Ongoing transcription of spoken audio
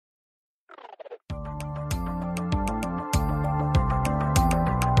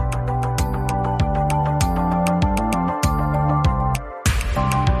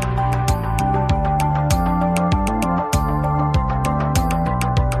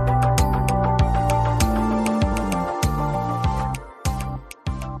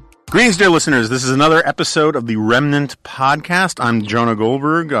Greetings, dear listeners. This is another episode of the Remnant Podcast. I'm Jonah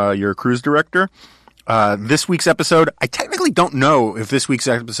Goldberg, your cruise director. This week's episode, I technically don't know if this week's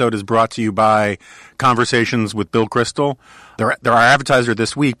episode is brought to you by Conversations with Bill Crystal. They're our advertiser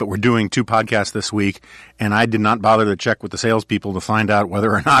this week, but we're doing 2 podcasts this week, and I did not bother to check with the salespeople to find out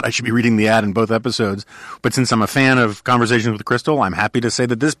whether or not I should be reading the ad in both episodes. But since I'm a fan of Conversations with Crystal, I'm happy to say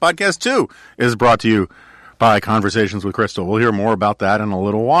that this podcast, too, is brought to you by Conversations with Crystal. We'll hear more about that in a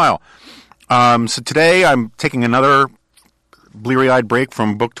little while. So today I'm taking another bleary-eyed break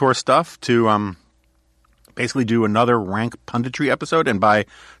from book tour stuff to basically do another rank punditry episode, and by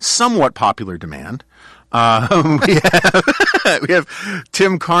somewhat popular demand, we have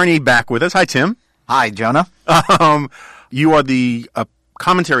Tim Carney back with us. Hi, Tim. Hi, Jonah. You are the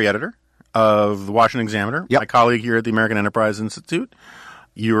commentary editor of the Washington Examiner, my colleague here at the American Enterprise Institute.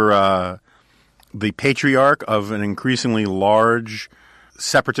 You're the patriarch of an increasingly large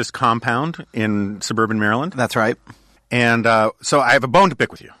separatist compound in suburban Maryland. That's right. And so I have a bone to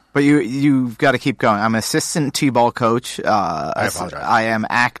pick with you. But you've got to keep going. I'm assistant T-ball coach. I apologize. I am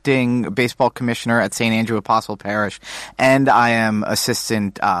acting baseball commissioner at St. Andrew Apostle Parish, and I am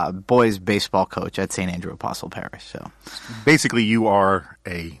assistant boys baseball coach at St. Andrew Apostle Parish. So basically, you are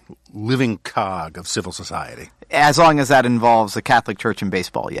a living cog of civil society. As long as that involves the Catholic Church and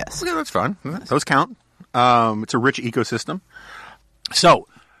baseball, yes. Yeah, that's fun. Those count. It's a rich ecosystem. So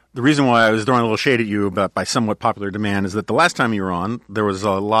the reason why I was throwing a little shade at you about by somewhat popular demand is that the last time you were on, there was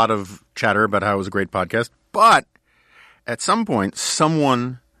a lot of chatter about how it was a great podcast. But at some point,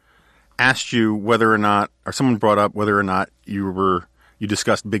 someone asked you whether or not, or someone brought up whether or not you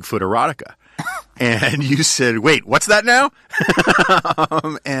discussed Bigfoot erotica. And you said, wait, what's that now?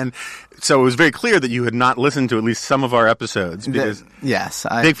 And so it was very clear that you had not listened to at least some of our episodes, because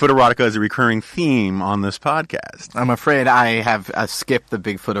Bigfoot erotica is a recurring theme on this podcast. I'm afraid I have skipped the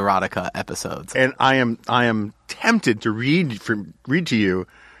Bigfoot erotica episodes. And I am tempted to read to you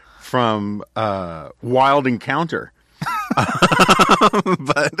from Wild Encounter.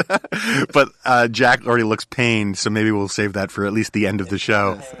 but Jack already looks pained, so maybe we'll save that for at least the end of the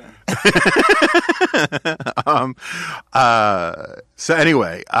show. So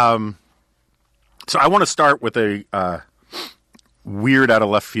anyway, so I want to start with a weird out of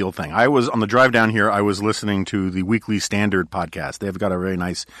left field thing. I was on the drive down here. I was listening to the Weekly Standard podcast. They've got a very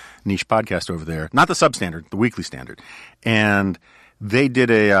nice niche podcast over there. Not the Substandard, the Weekly Standard. And they did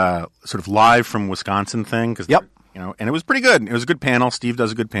a sort of live from Wisconsin thing. And it was pretty good. It was a good panel. Steve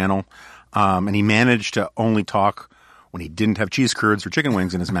does a good panel. And he managed to only talk when he didn't have cheese curds or chicken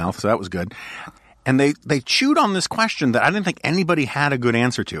wings in his mouth, so that was good. And they chewed on this question that I didn't think anybody had a good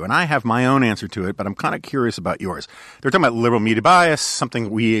answer to, and I have my own answer to it, but I'm kind of curious about yours. They're talking about liberal media bias, something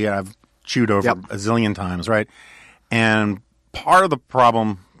we have chewed over a zillion times, right? And part of the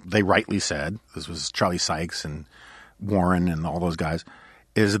problem, they rightly said, this was Charlie Sykes and Warren and all those guys,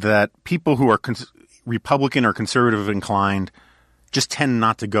 is that people who are Republican or conservative inclined just tend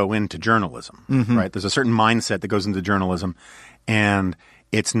not to go into journalism, right? There's a certain mindset that goes into journalism, and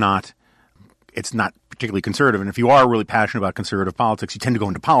it's not particularly conservative. And if you are really passionate about conservative politics, you tend to go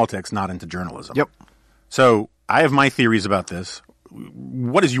into politics, not into journalism. Yep. So I have my theories about this.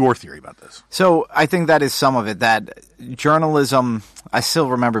 What is your theory about this? So I think that is some of it, that journalism, I still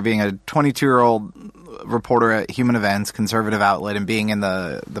remember being a 22-year-old reporter at Human Events, conservative outlet, and being in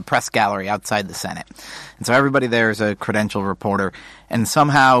the press gallery outside the Senate. And so everybody there is a credentialed reporter, and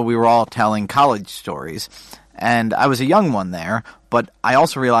somehow we were all telling college stories. And I was a young one there, but I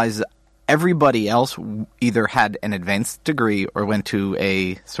also realized everybody else either had an advanced degree or went to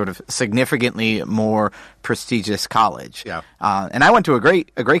a sort of significantly more prestigious college. Yeah. And I went to a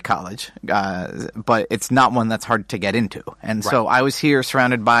great college, but it's not one that's hard to get into. And so I was here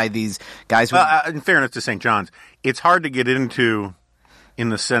surrounded by these guys. In fairness to St. John's, it's hard to get into in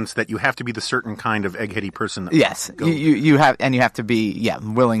the sense that you have to be the certain kind of eggheady person. Yes, you have to be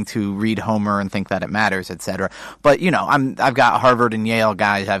willing to read Homer and think that it matters, etc. But I've got Harvard and Yale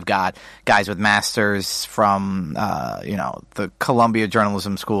guys. I've got guys with masters from the Columbia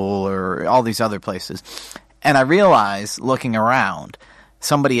Journalism School or all these other places, and I realized looking around,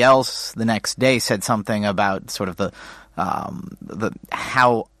 somebody else the next day said something about sort of the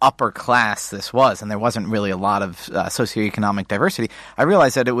how upper class this was, and there wasn't really a lot of socioeconomic diversity. I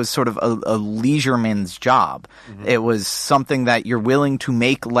realized that it was sort of a leisureman's job. Mm-hmm. It was something that you're willing to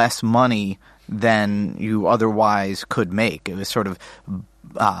make less money than you otherwise could make. It was sort of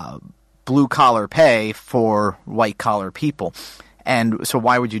blue-collar pay for white-collar people. And so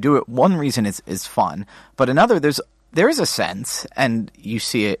why would you do it? One reason is fun, but another, there's there is a sense, and you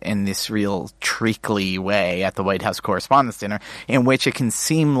see it in this real treacly way at the White House Correspondents' Dinner, in which it can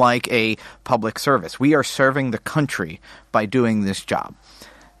seem like a public service. We are serving the country by doing this job.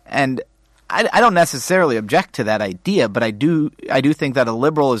 And I don't necessarily object to that idea, but I do think that a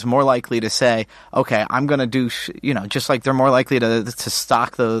liberal is more likely to say, okay, I'm going to do, just like they're more likely to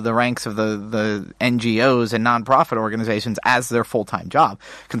stock the ranks of the NGOs and nonprofit organizations as their full-time job.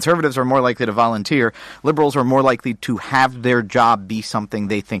 Conservatives are more likely to volunteer. Liberals are more likely to have their job be something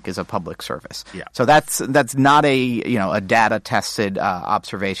they think is a public service. Yeah. So that's not a data-tested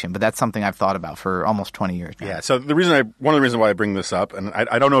observation, but that's something I've thought about for almost 20 years now. Yeah. So one of the reasons why I bring this up, and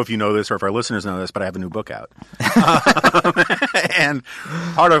I don't know if you know this or if our listeners know this, but I have a new book out. And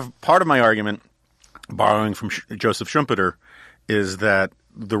part of my argument, borrowing from Joseph Schumpeter, is that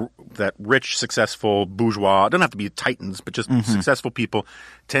that rich, successful bourgeois, don't have to be titans, but just successful people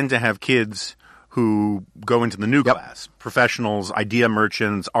tend to have kids who go into the new class. Professionals, idea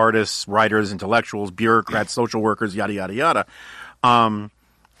merchants, artists, writers, intellectuals, bureaucrats, social workers, yada, yada, yada.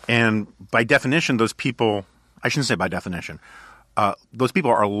 And by definition, those people, I shouldn't say by definition, those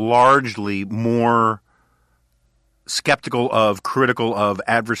people are largely more skeptical of, critical of,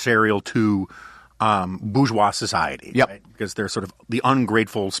 adversarial to bourgeois society, right? Because they're sort of the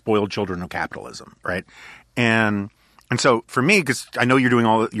ungrateful, spoiled children of capitalism, right? And so for me, because I know you're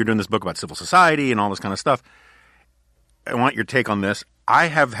doing this book about civil society and all this kind of stuff, I want your take on this. I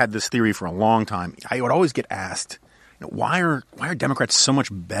have had this theory for a long time. I would always get asked, why are Democrats so much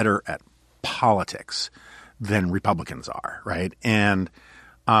better at politics than Republicans are, right? And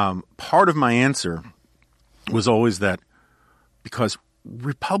part of my answer was always that because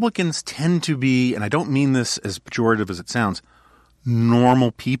Republicans tend to be, and I don't mean this as pejorative as it sounds,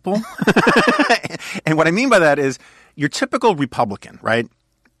 normal people. And what I mean by that is your typical Republican, right?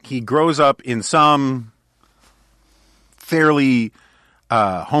 He grows up in some fairly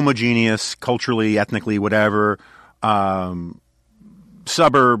homogeneous, culturally, ethnically, whatever,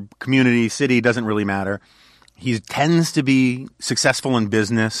 suburb, community, city, doesn't really matter. He tends to be successful in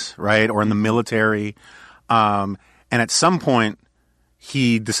business, right, or in the military. And at some point,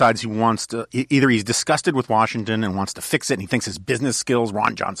 he decides he wants to – either he's disgusted with Washington and wants to fix it, and he thinks his business skills –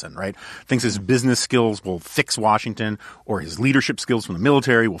 Ron Johnson, right, thinks his business skills will fix Washington, or his leadership skills from the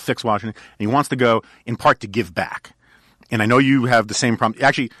military will fix Washington. And he wants to go, in part, to give back. And I know you have the same problem.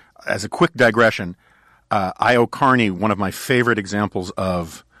 Actually, as a quick digression, I.O. Carney, one of my favorite examples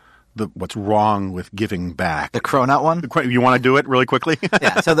of – what's wrong with giving back. The cronut one? You want to do it really quickly?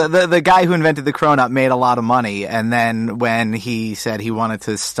 Yeah, so the guy who invented the cronut made a lot of money, and then when he said he wanted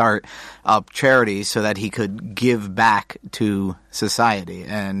to start up charities so that he could give back to society,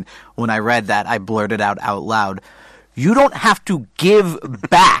 and when I read that, I blurted out loud, "You don't have to give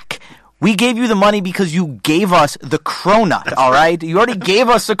back. We gave you the money because you gave us the cronut, all right? You already gave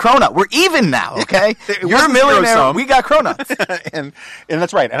us the cronut. We're even now, okay? You're a millionaire. We got cronuts." and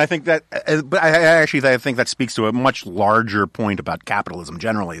that's right. And I think that but I think that speaks to a much larger point about capitalism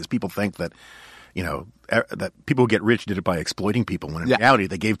generally, is people think that, that people who get rich did it by exploiting people, when in reality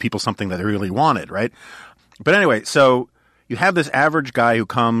they gave people something that they really wanted, right? But anyway, so you have this average guy who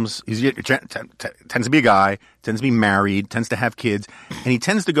comes, tends to be a guy, tends to be married, tends to have kids, and he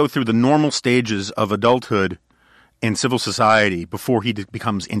tends to go through the normal stages of adulthood in civil society before he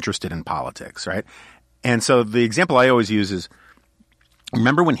becomes interested in politics, right? And so the example I always use is,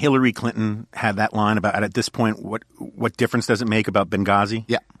 remember when Hillary Clinton had that line about, at this point, what difference does it make about Benghazi?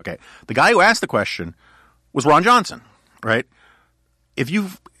 Yeah. Okay. The guy who asked the question was Ron Johnson, right? If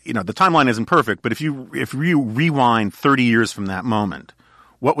the timeline isn't perfect, but if you rewind 30 years from that moment,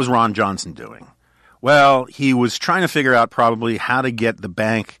 what was Ron Johnson doing? Well, he was trying to figure out probably how to get the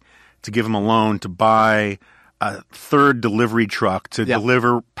bank to give him a loan to buy a third delivery truck to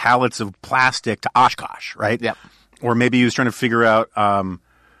deliver pallets of plastic to Oshkosh, right? Yep. Or maybe he was trying to figure out,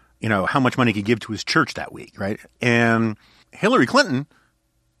 how much money he could give to his church that week, right? And Hillary Clinton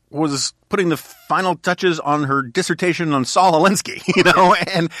was putting the final touches on her dissertation on Saul Alinsky,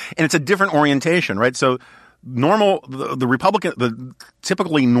 and it's a different orientation, right? So the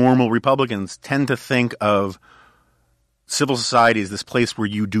typically normal Republicans tend to think of civil society as this place where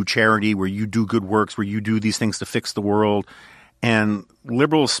you do charity, where you do good works, where you do these things to fix the world. And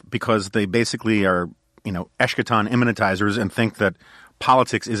liberals, because they basically are, eschaton immanentizers and think that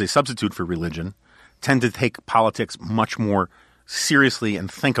politics is a substitute for religion, tend to take politics much more seriously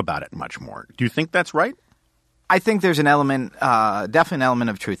and think about it much more. Do you think that's right? I think there's an element, definitely an element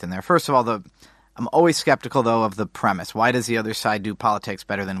of truth in there. First of all, I'm always skeptical, though, of the premise. Why does the other side do politics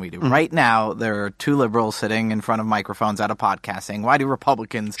better than we do? Right now, there are two liberals sitting in front of microphones at a podcast saying, why do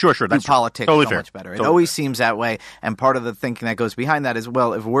Republicans do politics totally so fair. much better? Totally it always fair. seems that way. And part of the thinking that goes behind that is,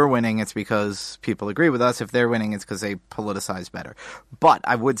 well, if we're winning, it's because people agree with us. If they're winning, it's because they politicize better. But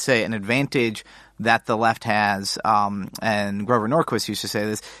I would say an advantage that the left has, and Grover Norquist used to say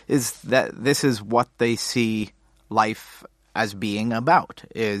this, is that this is what they see life as being about,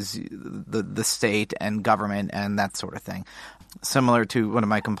 is the state and government and that sort of thing. Similar to one of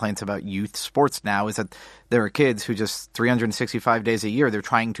my complaints about youth sports now is that there are kids who just 365 days a year, they're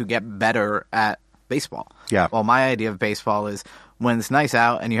trying to get better at baseball. Yeah. Well, my idea of baseball is when it's nice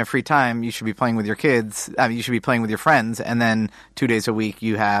out and you have free time, you should be playing with your kids. You should be playing with your friends, and then 2 days a week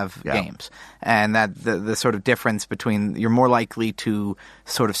you have games. And that the sort of difference between, you're more likely to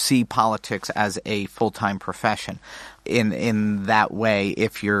sort of see politics as a full-time profession in that way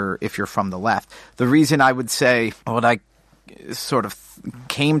if you're from the left. The reason I would say what I sort of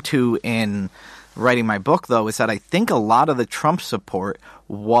came to in writing my book, though, is that I think a lot of the Trump support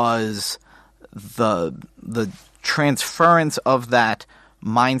was the transference of that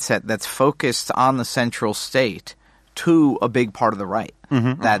mindset that's focused on the central state to a big part of the right.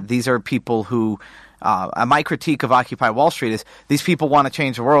 That these are people who my critique of Occupy Wall Street is these people want to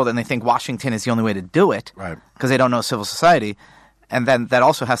change the world and they think Washington is the only way to do it because they don't know civil society. And then that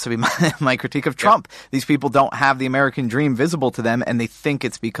also has to be my critique of Trump. These people don't have the American dream visible to them, and they think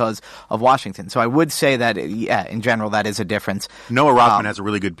it's because of Washington. So I would say that, in general, that is a difference. Noah Rothman has a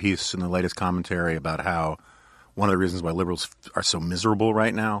really good piece in the latest commentary about how one of the reasons why liberals are so miserable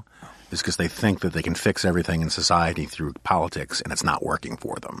right now is because they think that they can fix everything in society through politics, and it's not working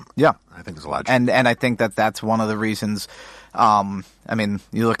for them. Yeah. I think there's a lot of truth. And I think that that's one of the reasons. I mean,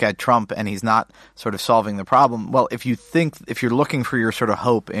 you look at Trump and he's not sort of solving the problem. Well, if you're looking for your sort of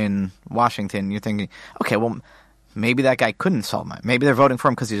hope in Washington, you're thinking, okay, well, maybe that guy couldn't solve mine. Maybe they're voting for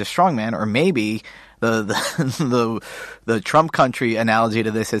him because he's a strong man, or maybe the Trump country analogy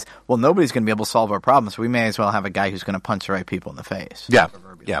to this is, well, nobody's going to be able to solve our problems, so we may as well have a guy who's going to punch the right people in the face.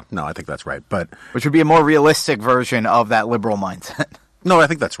 Yeah, no, I think that's right. But which would be a more realistic version of that liberal mindset. No, I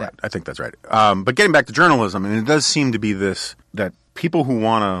think that's right. I think that's right. But getting back to journalism, and it does seem to be this, that people who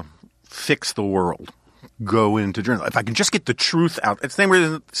want to fix the world go into journalism. If I can just get the truth out, it's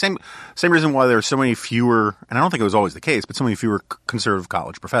the same reason why there are so many fewer, and I don't think it was always the case, but so many fewer conservative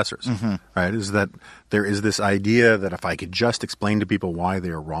college professors, right? Is that there is this idea that if I could just explain to people why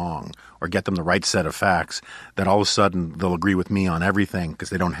they're wrong or get them the right set of facts, that all of a sudden they'll agree with me on everything because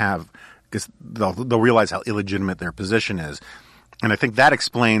they'll realize how illegitimate their position is. And I think that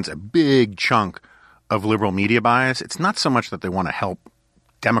explains a big chunk of liberal media bias. It's not so much that they want to help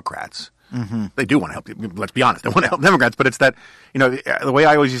Democrats. They do want to help. Let's be honest. They want to help Democrats. But it's that, the way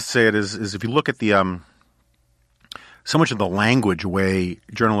I always used to say it is if you look at the so much of the language way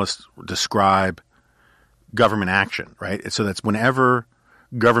journalists describe government action, right? So that's whenever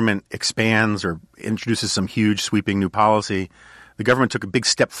government expands or introduces some huge sweeping new policy, the government took a big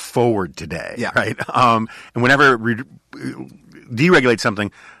step forward today, right? And whenever it deregulates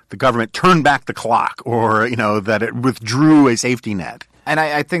something, the government turned back the clock, or that it withdrew a safety net. And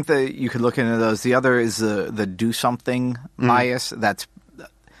I think that you could look into those. The other is the do something bias that's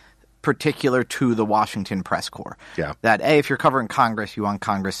particular to the Washington press corps. Yeah. That if you're covering Congress, you want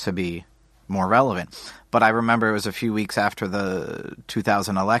Congress to be more relevant. But I remember it was a few weeks after the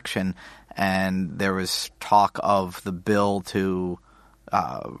 2000 election, and there was talk of the bill to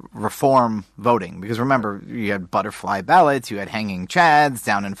reform voting. Because remember, you had butterfly ballots, you had hanging chads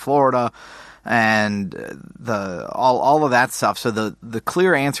down in Florida, and all of that stuff. So the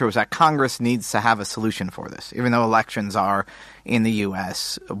clear answer was that Congress needs to have a solution for this. Even though elections are in the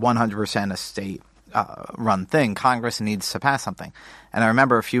U.S. 100% a state run thing, Congress needs to pass something. And I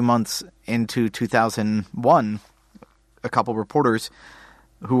remember a few months into 2001, a couple reporters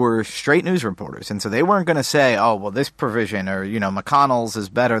who were straight news reporters. And so they weren't going to say, oh, well, this provision or, McConnell's is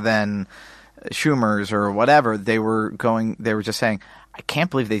better than Schumer's or whatever. They were just saying, I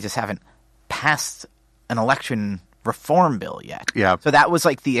can't believe they just haven't passed an election reform bill yet. Yeah. So that was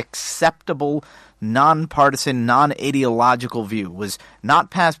like the acceptable, nonpartisan, non-ideological view, was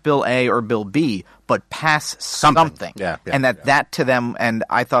not pass Bill A or Bill B, but pass something. Yeah. And that to them, and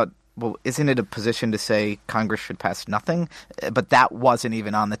I thought, well, isn't it a position to say Congress should pass nothing? But that wasn't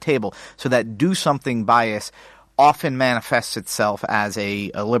even on the table. So that do something bias often manifests itself as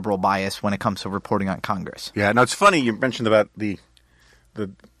a liberal bias when it comes to reporting on Congress. Yeah. Now, it's funny you mentioned about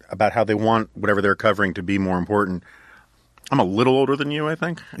about how they want whatever they're covering to be more important. I'm a little older than you, I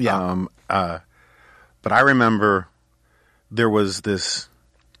think. Yeah. But I remember there was this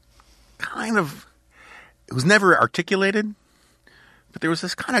it was never articulated, but there was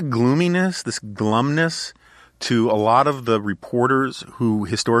this kind of gloominess, this glumness to a lot of the reporters who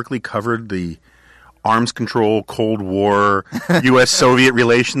historically covered the arms control, Cold War, U.S.-Soviet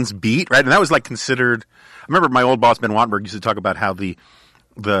relations beat, right? And that was like considered. I remember my old boss Ben Wattenberg used to talk about how the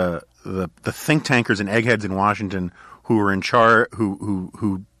think tankers and eggheads in Washington who were in charge,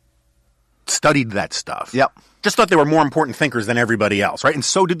 who studied that stuff, just thought they were more important thinkers than everybody else, right? And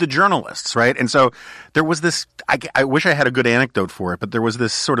so did the journalists, right? And so there was this. I wish I had a good anecdote for it, but there was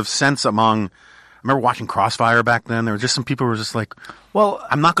this sort of sense among. I remember watching Crossfire back then. There were just some people who were just like, "Well,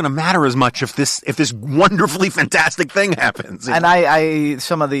 I'm not going to matter as much if this wonderfully fantastic thing happens." And I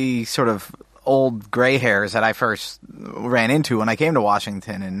some of the sort of old gray hairs that I first ran into when I came to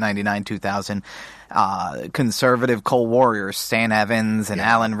Washington in 99, 2000, conservative Cold Warriors, Stan Evans and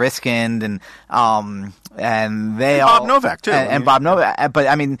Alan Riskind and they Bob Novak too. And Bob Novak. But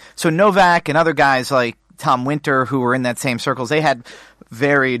I mean, so Novak and other guys like Tom Winter who were in that same circles, they had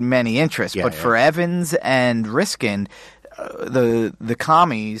varied many interests. But for Evans and Riskind, the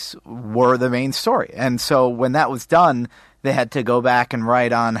commies were the main story. And so when that was done, they had to go back and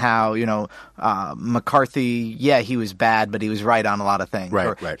write on how, McCarthy, he was bad, but he was right on a lot of things. Right,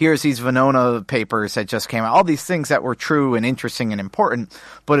 or, right. Here's these Venona papers that just came out. All these things that were true and interesting and important,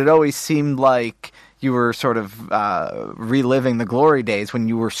 but it always seemed like you were sort of reliving the glory days when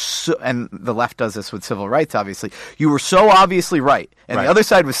you were so, and the left does this with civil rights, obviously. You were so obviously right, and the other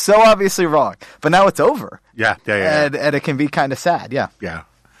side was so obviously wrong. But now it's over. Yeah. And it can be kind of sad, Yeah.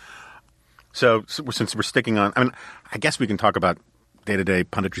 So since we're sticking on, I mean, I guess we can talk about day-to-day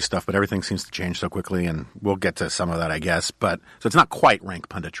punditry stuff, but everything seems to change so quickly, and we'll get to some of that, I guess. But so it's not quite rank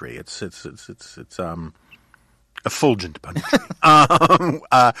punditry. It's effulgent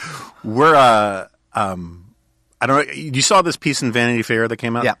punditry. We're I don't know. You saw this piece in Vanity Fair that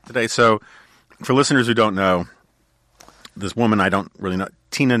came out today. So for listeners who don't know, this woman I don't really know,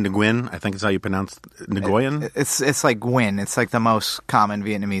 Tina Nguyen, I think is how you pronounce Nguyen. It's like Nguyen. It's like the most common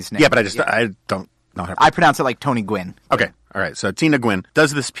Vietnamese name. Yeah, but I don't know how. I pronounce it like Tony Gwynn. Okay, all right. So Tina Nguyen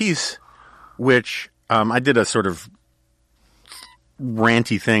does this piece, which I did a sort of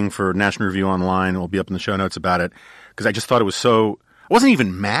ranty thing for National Review Online. We'll be up in the show notes about it because I just thought it was so. I wasn't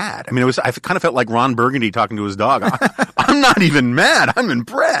even mad. I mean, I kind of felt like Ron Burgundy talking to his dog. I'm not even mad. I'm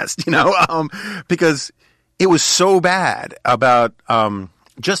impressed, because it was so bad about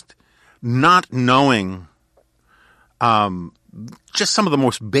just not knowing just some of the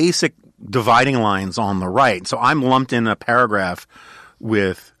most basic dividing lines on the right. So I'm lumped in a paragraph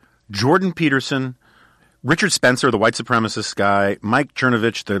with Jordan Peterson, Richard Spencer, the white supremacist guy, Mike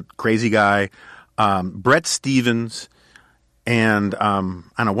Chernovich, the crazy guy, Brett Stevens, and I don't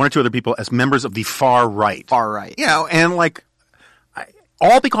know, one or two other people as members of the far right. Far right. And like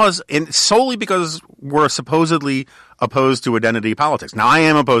all because and solely because we're supposedly opposed to identity politics. Now I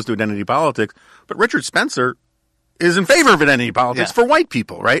am opposed to identity politics, but Richard Spencer is in favor of identity politics for white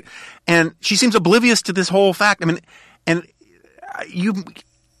people, right? And she seems oblivious to this whole fact. I mean, and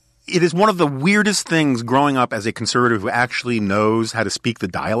it is one of the weirdest things growing up as a conservative who actually knows how to speak the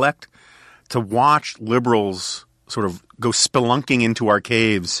dialect to watch liberals sort of go spelunking into our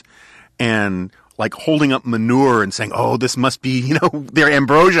caves and like holding up manure and saying, oh, this must be, their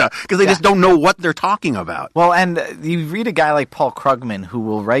ambrosia, because they just don't know what they're talking about. Well, and you read a guy like Paul Krugman who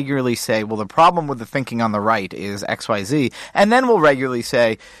will regularly say, well, the problem with the thinking on the right is XYZ, and then will regularly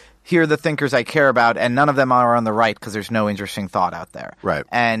say, here are the thinkers I care about, and none of them are on the right because there's no interesting thought out there. Right.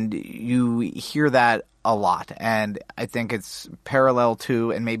 And you hear that a lot, and I think it's parallel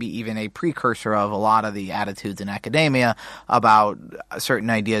to and maybe even a precursor of a lot of the attitudes in academia about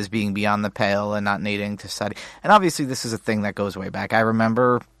certain ideas being beyond the pale and not needing to study. And obviously this is a thing that goes way back. I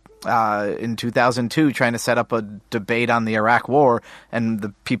remember in 2002 trying to set up a debate on the Iraq War, and the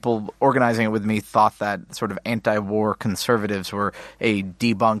people organizing it with me thought that sort of anti-war conservatives were a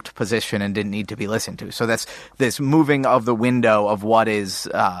debunked position and didn't need to be listened to. So that's this moving of the window of what is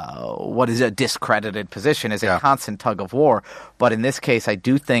a discredited position is a constant tug of war. But in this case, I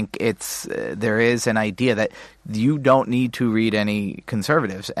do think there is an idea that you don't need to read any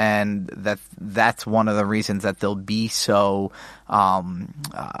conservatives, and that's one of the reasons that they'll be so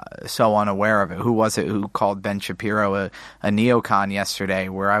unaware of it. Who was it who called Ben Shapiro a neocon yesterday?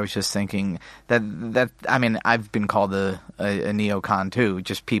 Where I was just thinking that I mean, I've been called a neocon too,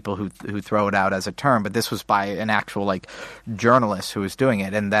 just people who throw it out as a term. But this was by an actual journalist who was doing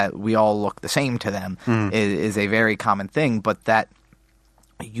it, and that we all look the same to them is a very common thing. But that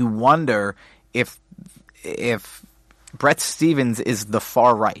you wonder if Brett Stevens is the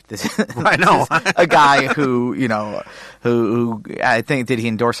far right. I know. A guy who, who I think, did he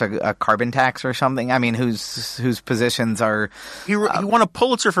endorse a carbon tax or something? I mean, whose positions are... He won a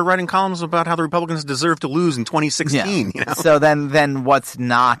Pulitzer for writing columns about how the Republicans deserve to lose in 2016. Yeah. So then what's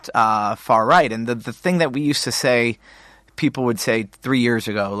not far right? And the thing that we used to say, people would say 3 years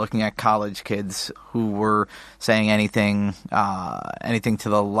ago, looking at college kids who were saying anything to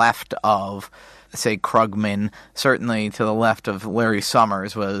the left of, say, Krugman, certainly to the left of Larry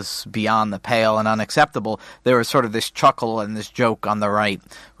Summers, was beyond the pale and unacceptable. There was sort of this chuckle and this joke on the right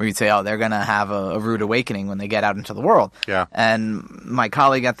where you'd say, oh, they're going to have a rude awakening when they get out into the world. Yeah. And my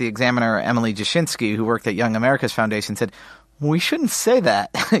colleague at the Examiner, Emily Jashinsky, who worked at Young America's Foundation, said, we shouldn't say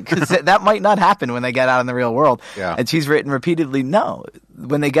that because that might not happen when they get out in the real world. Yeah. And she's written repeatedly, no,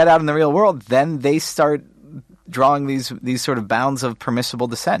 when they get out in the real world, then they start drawing these sort of bounds of permissible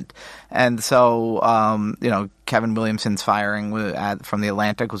dissent. And so, Kevin Williamson's firing from The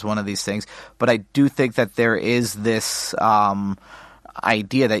Atlantic was one of these things. But I do think that there is this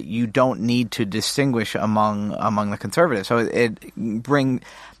idea that you don't need to distinguish among the conservatives. So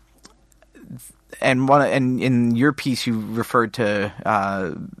And in your piece, you referred to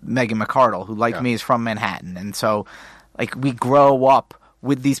Megan McArdle, who, like me, is from Manhattan. And so, we grow up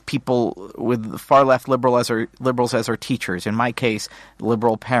with these people, with far left liberals as our teachers. In my case,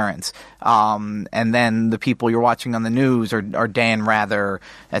 liberal parents. And then the people you're watching on the news are Dan Rather,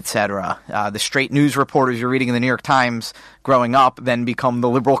 etc. The straight news reporters you're reading in the New York Times growing up then become the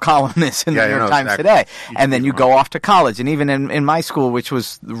liberal columnists in the New York Times today. And then you go off to college. And even in my school, which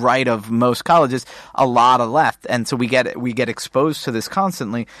was the right of most colleges, a lot of left. And so we get exposed to this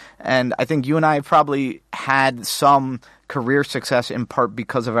constantly. And I think you and I have probably had some career success in part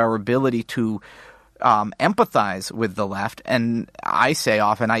because of our ability to empathize with the left. And I say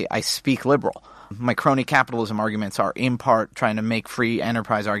often I speak liberal. My crony capitalism arguments are in part trying to make free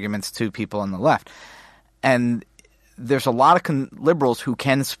enterprise arguments to people on the left. And there's a lot of liberals who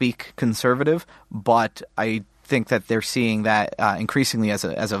can speak conservative, but I think that they're seeing that increasingly as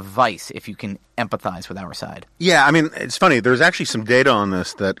a vice if you can empathize with our side. Yeah, I mean, it's funny. There's actually some data on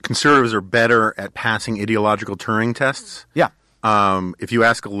this that conservatives are better at passing ideological Turing tests. Yeah. If you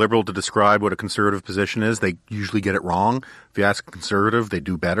ask a liberal to describe what a conservative position is, they usually get it wrong. If you ask a conservative, they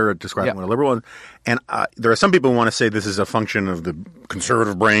do better at describing what a liberal is. And there are some people who want to say this is a function of the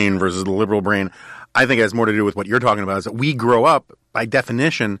conservative brain versus the liberal brain. I think it has more to do with what you're talking about, is that we grow up, by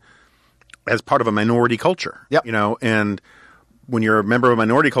definition, as part of a minority culture. Yep. And when you're a member of a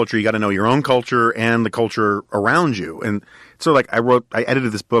minority culture, you got to know your own culture and the culture around you. And so, I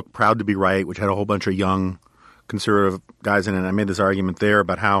edited this book, Proud to be Right, which had a whole bunch of young conservative guys in it. And I made this argument there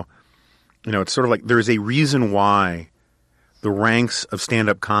about how, it's sort of like there's a reason why the ranks of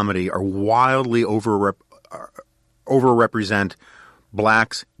stand-up comedy are wildly overrepresent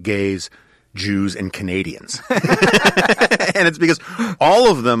blacks, gays, Jews, and Canadians. And it's because all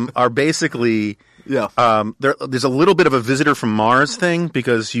of them are basically there's a little bit of a visitor from Mars thing,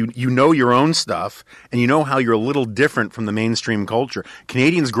 because you know your own stuff and you know how you're a little different from the mainstream culture.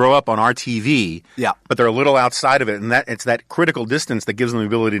 Canadians grow up on our TV, but they're a little outside of it, and that it's that critical distance that gives them the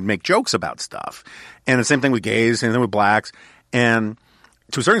ability to make jokes about stuff. And the same thing with gays, same thing with blacks, and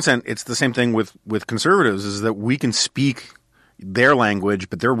to a certain extent, it's the same thing with conservatives, is that we can speak their language,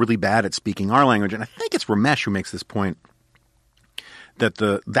 but they're really bad at speaking our language. And I think it's Ramesh who makes this point, that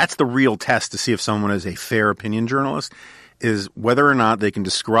that's the real test to see if someone is a fair opinion journalist, is whether or not they can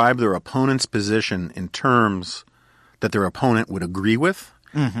describe their opponent's position in terms that their opponent would agree with.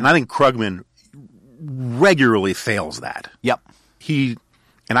 Mm-hmm. And I think Krugman regularly fails that. Yep.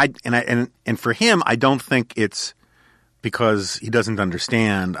 And for him, I don't think it's because he doesn't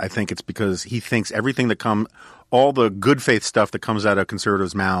understand. I think it's because he thinks everything that all the good faith stuff that comes out of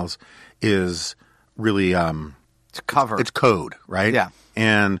conservatives' mouths is really it's cover. It's code, right? Yeah.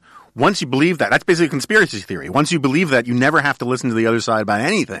 And once you believe that, that's basically a conspiracy theory. Once you believe that, you never have to listen to the other side about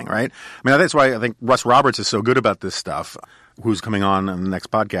anything, right? I mean, that's why I think Russ Roberts is so good about this stuff, who's coming on the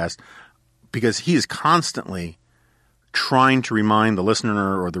next podcast, because he is constantly trying to remind the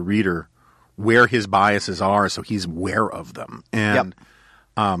listener or the reader where his biases are, so he's aware of them. And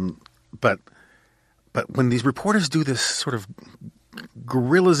but when these reporters do this sort of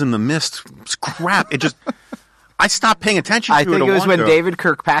gorillas in the mist crap, it just I stopped paying attention to I it. think it was when ago. David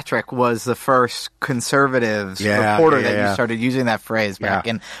Kirkpatrick was the first conservatives reporter that you started using that phrase back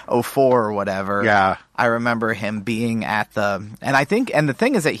in 2004 or whatever. Yeah. I remember him being at and the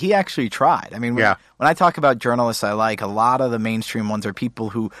thing is that he actually tried. I mean, when I talk about journalists I like, a lot of the mainstream ones are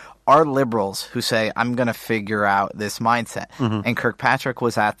people who are liberals who say, I'm going to figure out this mindset. Mm-hmm. And Kirkpatrick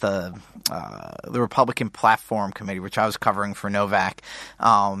was at the Republican Platform Committee, which I was covering for Novak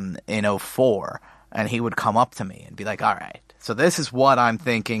in 2004. And he would come up to me and be like, all right, so this is what I'm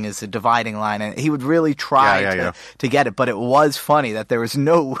thinking is a dividing line. And he would really try to get it. But it was funny that there was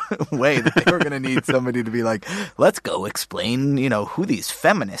no way that they were going to need somebody to be like, let's go explain, who these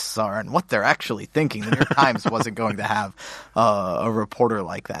feminists are and what they're actually thinking. The New York Times wasn't going to have a reporter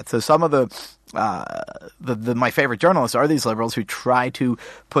like that. So some of my favorite journalists are these liberals who try to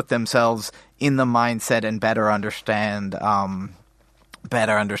put themselves in the mindset and better understand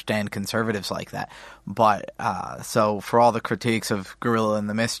conservatives like that. But so for all the critiques of Gorilla in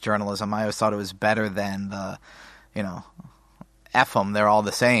the Mist journalism, I always thought it was better than the, F them, they're all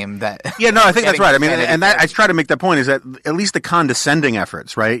the same. That I think that's right. I mean, and that I try to make that point is that at least the condescending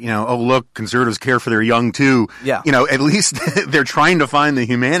efforts, right? Oh, look, conservatives care for their young too. Yeah. At least they're trying to find the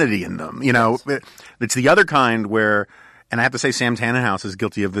humanity in them. Yes. It's the other kind where, and I have to say, Sam Tannenhouse is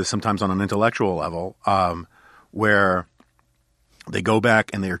guilty of this sometimes on an intellectual level, where they go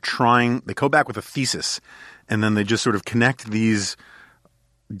back and they go back with a thesis, and then they just sort of connect these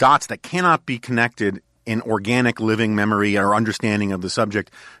dots that cannot be connected in organic living memory or understanding of the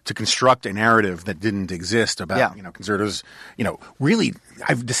subject to construct a narrative that didn't exist about, conservatives. Really,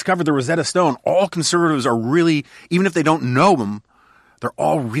 I've discovered the Rosetta Stone. All conservatives are really, even if they don't know them, they're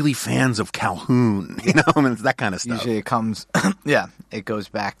all really fans of Calhoun, and it's that kind of stuff. Usually it comes, it goes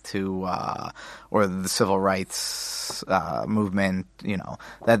back to, or the civil rights movement,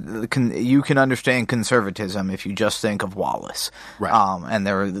 that you can understand conservatism if you just think of Wallace. Right. And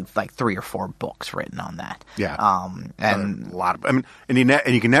there are like 3 or 4 books written on that. Yeah. And a lot of, and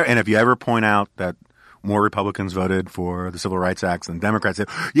you can never, and if you ever point out that more Republicans voted for the Civil Rights Acts than Democrats, say,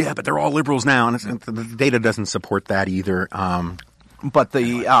 yeah, but they're all liberals now, and the data doesn't support that either. But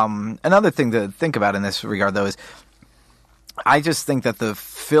the another thing to think about in this regard, though, is I just think that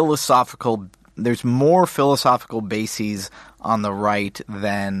there's more philosophical bases on the right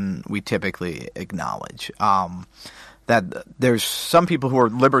than we typically acknowledge. That there's some people who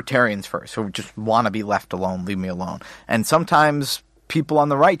are libertarians first, who just want to be left alone, leave me alone. And sometimes people on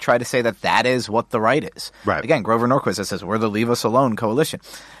the right try to say that is what the right is. Right. Again, Grover Norquist says we're the Leave Us Alone coalition.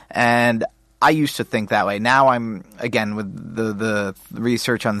 And I used to think that way. Now I'm, again, with the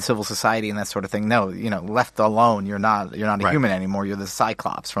research on civil society and that sort of thing. No, left alone, you're not a human anymore. You're the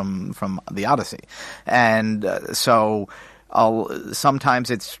Cyclops from the Odyssey. And so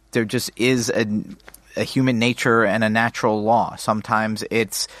sometimes there just is a human nature and a natural law. Sometimes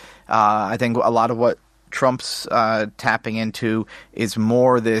it's I think a lot of what Trump's tapping into is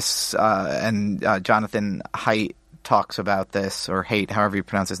more this, and Jonathan Haidt talks about this, or Haidt, however you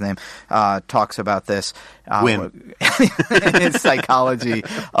pronounce his name, talks about this. His psychology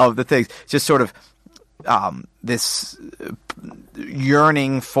of the things. Just sort of this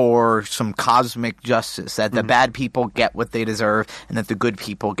yearning for some cosmic justice, that the bad people get what they deserve and that the good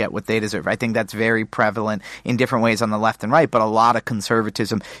people get what they deserve. I think that's very prevalent in different ways on the left and right, but a lot of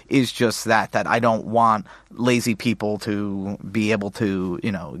conservatism is just that I don't want lazy people to be able to,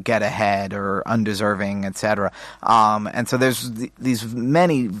 get ahead or undeserving, etc. And so there's these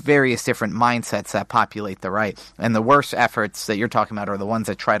many various different mindsets that populate the right. And the worst efforts that you're talking about are the ones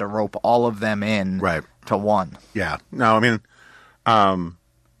that try to rope all of them in to one. Yeah. No, I mean, and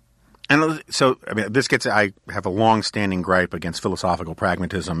so, I have a long-standing gripe against philosophical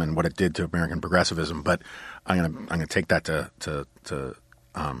pragmatism and what it did to American progressivism, but I'm gonna take that to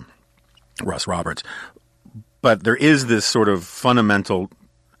Russ Roberts. But there is this sort of fundamental.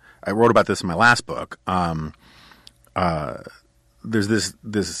 I wrote about this in my last book. There's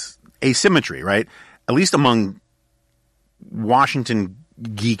this asymmetry, right? At least among Washington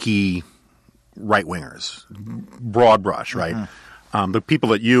geeky right-wingers, broad brush, right? Mm-hmm. The people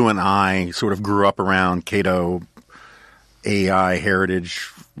that you and I sort of grew up around, Cato, AI,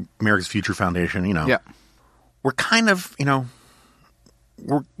 Heritage, America's Future Foundation, we're kind of,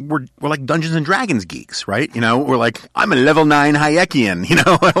 we're like Dungeons and Dragons geeks, right? We're like, I'm a level 9 Hayekian,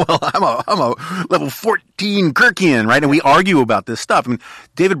 well, I'm a level 14 Kirkian, right? And we argue about this stuff. I mean,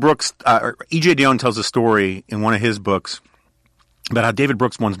 David Brooks, E.J. Dionne tells a story in one of his books about how David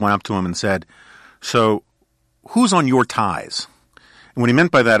Brooks once went up to him and said, so who's on your ties? And what he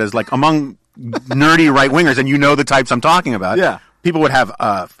meant by that is like among nerdy right-wingers, and the types I'm talking about. Yeah. people would have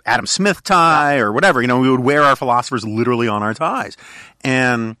Adam Smith tie or whatever. We would wear our philosophers literally on our ties.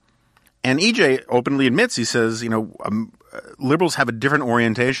 And EJ openly admits, he says, liberals have a different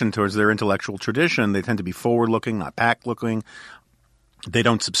orientation towards their intellectual tradition. They tend to be forward-looking, not back-looking. They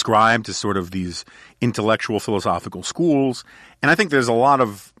don't subscribe to sort of these intellectual philosophical schools. And I think there's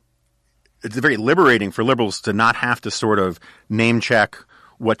it's very liberating for liberals to not have to sort of name-check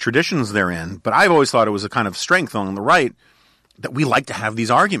what traditions they're in. But I've always thought it was a kind of strength on the right that we like to have these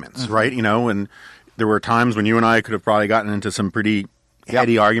arguments, right? And there were times when you and I could have probably gotten into some pretty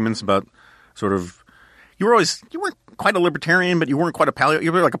heady arguments about sort of you weren't quite a libertarian, but you weren't quite a paleo.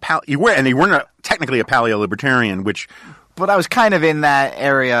 You were like you weren't technically a paleo-libertarian, which. But I was kind of in that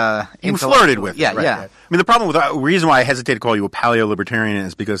area. You flirted with. Yeah, right? yeah. I mean, the problem with the reason why I hesitate to call you a paleo-libertarian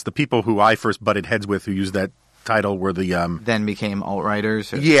is because the people who I first butted heads with who used that title were the then became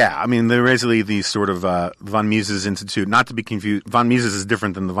alt-righters. Yeah, I mean, they're basically the sort of von Mises Institute. Not to be confused, von Mises is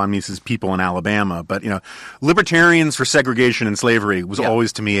different than the von Mises people in Alabama, but libertarians for segregation and slavery was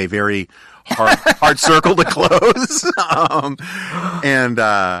always to me a very hard circle to close.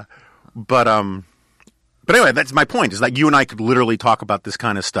 But anyway, that's my point. Is that you and I could literally talk about this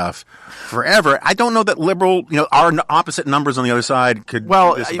kind of stuff forever. I don't know that liberal, our opposite numbers on the other side could.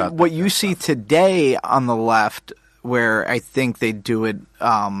 Well, do this about what you see today on the left, where I think they do it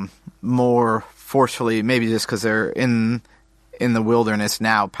more forcefully, maybe just because they're in the wilderness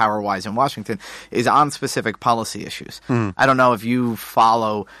now, power-wise in Washington, is on specific policy issues. I don't know if you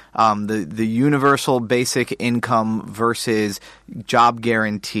follow the universal basic income versus job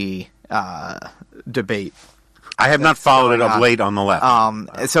guarantee debate. I have not followed it of late on the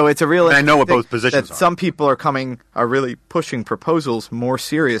left. So it's a real. And I know what both positions are. Some people are really pushing proposals more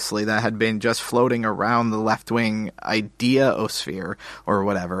seriously that had been just floating around the left-wing ideaosphere or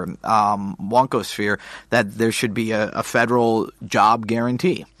whatever, wonkosphere, that there should be a federal job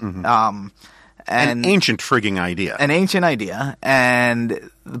guarantee. An ancient frigging idea. An ancient idea,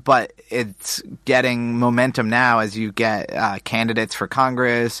 but it's getting momentum now as you get candidates for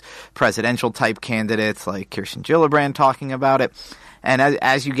Congress, presidential-type candidates like Kirsten Gillibrand talking about it. And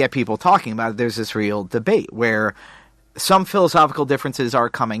as you get people talking about it, there's this real debate where some philosophical differences are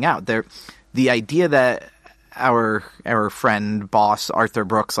coming out. The idea that our friend, boss Arthur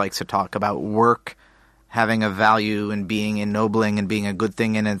Brooks likes to talk about work having a value and being ennobling and being a good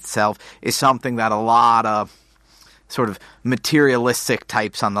thing in itself is something that a lot of sort of materialistic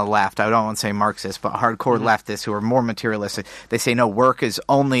types on the left, I don't want to say Marxist, but hardcore leftists who are more materialistic, they say, no, work is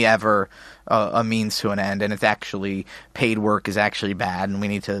only ever a means to an end, and it's actually, paid work is actually bad, and we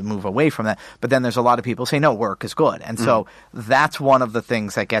need to move away from that. But then there's a lot of people who say, no, work is good. And so that's one of the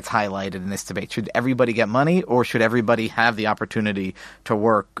things that gets highlighted in this debate. Should everybody get money, or should everybody have the opportunity to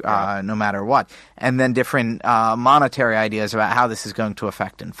work no matter what? And then different monetary ideas about how this is going to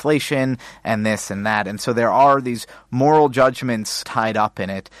affect inflation and this and that. And so there are these moral judgments tied up in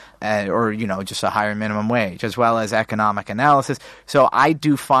it, or, just a higher minimum wage, as well as economic analysis. So I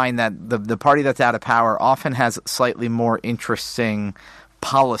do find that the party that's out of power often has slightly more interesting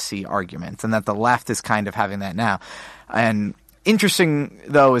policy arguments, and that the left is kind of having that now. And interesting,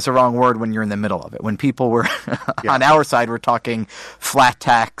 though, is the wrong word when you're in the middle of it. When people were on our side, we're talking flat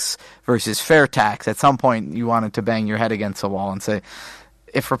tax versus fair tax. At some point, you wanted to bang your head against the wall and say,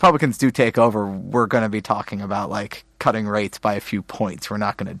 if Republicans do take over, we're going to be talking about like cutting rates by a few points. We're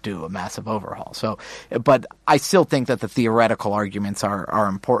not going to do a massive overhaul. So, but I still think that the theoretical arguments are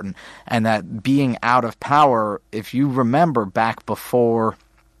important, and that being out of power, if you remember back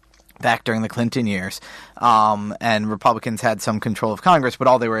during the Clinton years, and Republicans had some control of Congress, but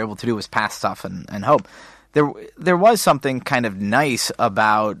all they were able to do was pass stuff and hope. There was something kind of nice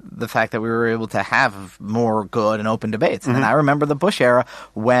about the fact that we were able to have more good and open debates. And then I remember the Bush era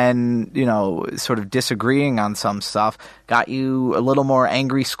when, sort of disagreeing on some stuff got you a little more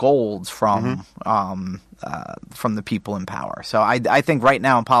angry scolds from the people in power. So I think right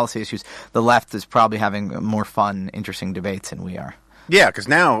now on policy issues, the left is probably having more fun, interesting debates than we are. Yeah, because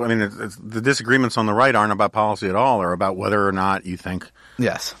now, the disagreements on the right aren't about policy at all. They're about whether or not you think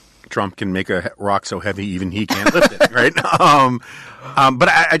Trump can make a rock so heavy even he can't lift it, right? But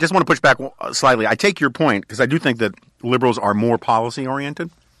I just want to push back slightly. I take your point, because I do think that liberals are more policy-oriented,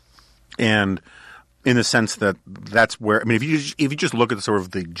 and in the sense that that's where – if you just look at sort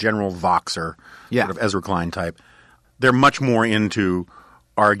of the general Voxer, sort of Ezra Klein type, they're much more into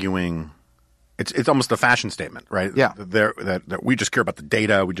arguing – it's almost a fashion statement, right? Yeah. That we just care about the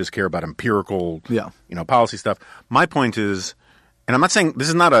data. We just care about empirical policy stuff. My point is – and I'm not saying this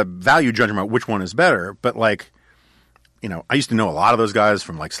is not a value judgment about which one is better, but I used to know a lot of those guys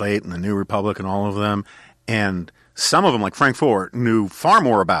from like Slate and the New Republic and all of them. And some of them, like Frank Fort, knew far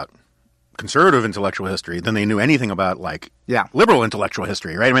more about conservative intellectual history than they knew anything about liberal intellectual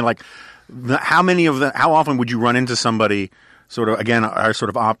history, right? I mean, like how often would you run into somebody sort of, again, our sort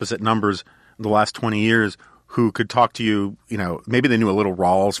of opposite numbers in the last 20 years who could talk to you, maybe they knew a little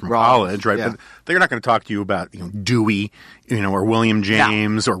Rawls from college, right? Yeah. But they're not going to talk to you about, Dewey, or William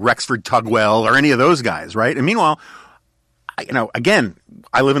James or Rexford Tugwell or any of those guys, right? And meanwhile, again,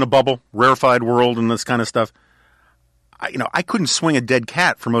 I live in a bubble, rarefied world and this kind of stuff. I couldn't swing a dead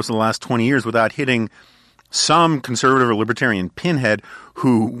cat for most of the last 20 years without hitting some conservative or libertarian pinhead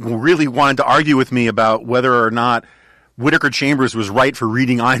who really wanted to argue with me about whether or not Whittaker Chambers was right for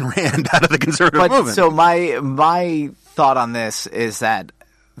reading Ayn Rand out of the conservative movement. So my thought on this is that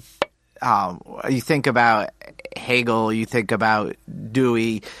you think about Hegel, you think about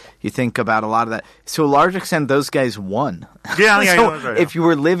Dewey, you think about a lot of that. To a large extent, those guys won. Yeah, So that's right, if you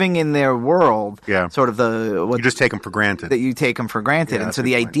were living in their world, sort of you just take them for granted. That you take them for granted. Yeah, and so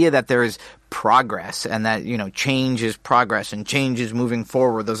the idea that there is progress and that, change is progress and change is moving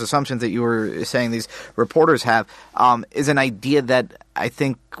forward, those assumptions that you were saying these reporters have, is an idea that I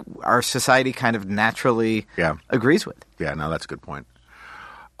think our society kind of naturally agrees with. Yeah, no, that's a good point.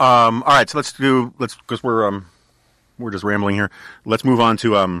 All right, so because we're just rambling here. Let's move on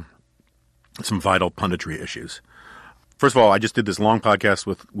to some vital punditry issues. First of all, I just did this long podcast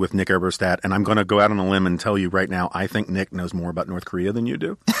with Nick Eberstadt, and I'm going to go out on a limb and tell you right now, I think Nick knows more about North Korea than you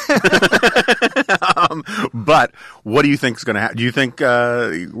do. But what do you think is going to happen? Do you think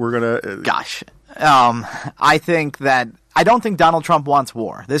we're going to... Gosh. I think that... I don't think Donald Trump wants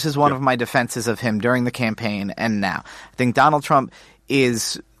war. This is one of my defenses of him during the campaign and now. I think Donald Trump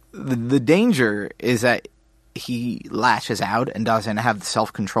is... The danger is that he lashes out and doesn't have the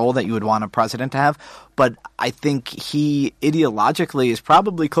self-control that you would want a president to have. But I think he ideologically is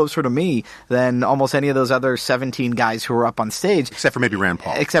probably closer to me than almost any of those other 17 guys who were up on stage. Except for maybe Rand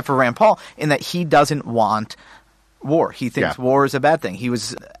Paul. Except for Rand Paul, in that he doesn't want war. He thinks war is a bad thing.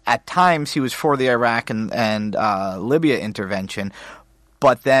 At times, he was for the Iraq and Libya intervention.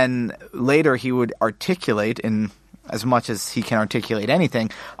 But then later he would articulate in... as much as he can articulate anything,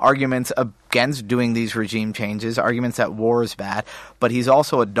 arguments against doing these regime changes, arguments that war is bad, but he's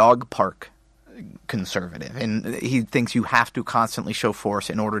also a dog park conservative, and he thinks you have to constantly show force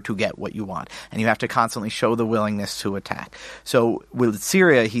in order to get what you want, and you have to constantly show the willingness to attack. So with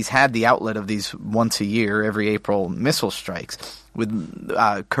Syria, he's had the outlet of these once a year, every April missile strikes. With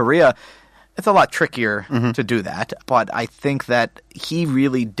Korea, it's a lot trickier to do that, but I think that he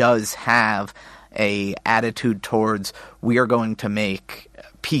really does have a attitude towards we are going to make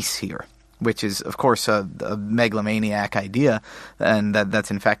peace here, which is, of course, a megalomaniac idea, and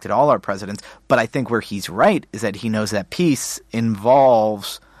that's infected all our presidents. But I think where he's right is that he knows that peace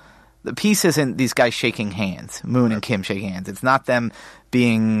involves – the peace isn't these guys shaking hands, Moon and Kim shaking hands. It's not them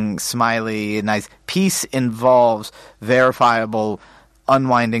being smiley and nice. Peace involves verifiable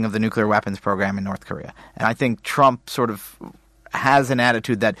unwinding of the nuclear weapons program in North Korea. And I think Trump sort of has an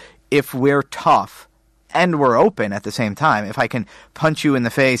attitude that – if we're tough and we're open at the same time, if I can punch you in the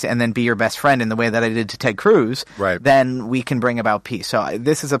face and then be your best friend in the way that I did to Ted Cruz, then we can bring about peace. So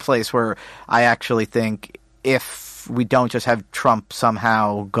this is a place where I actually think if we don't just have Trump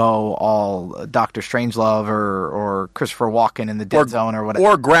somehow go all Dr. Strangelove or Christopher Walken in the dead zone or whatever.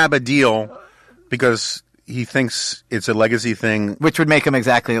 Or grab a deal because he thinks it's a legacy thing. Which would make him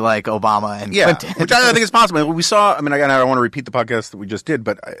exactly like Obama and Clinton. Which I think is possible. We saw, again, I don't want to repeat the podcast that we just did,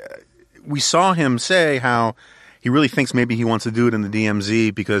 but we saw him say how he really thinks maybe he wants to do it in the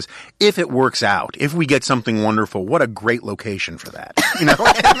DMZ because if it works out, if we get something wonderful, what a great location for that. And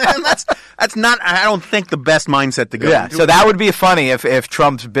that's not, I don't think, the best mindset to go into. So that would be funny if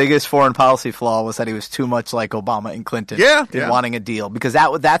Trump's biggest foreign policy flaw was that he was too much like Obama and Clinton in wanting a deal. Because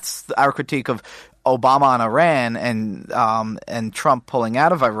that's our critique of Obama on Iran and Trump pulling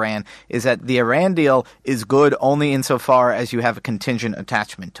out of Iran is that the Iran deal is good only insofar as you have a contingent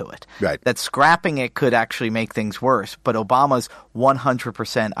attachment to it. Right. That scrapping it could actually make things worse. But Obama's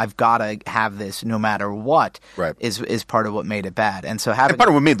 100%, I've got to have this no matter what, is part of what made it bad. And so part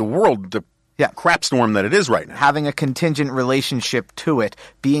of what made the world the crap storm that it is right now. Having a contingent relationship to it,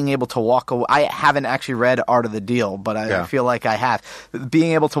 being able to walk away. I haven't actually read Art of the Deal, but I feel like I have.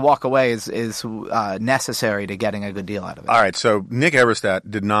 Being able to walk away is necessary to getting a good deal out of it. All right, so Nick Eberstadt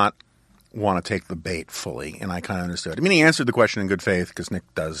did not want to take the bait fully, and I kind of understood. I mean, he answered the question in good faith because Nick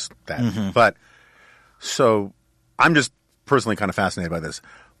does that. But so I'm just personally kind of fascinated by this.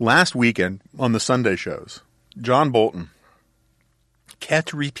 Last weekend on the Sunday shows, John Bolton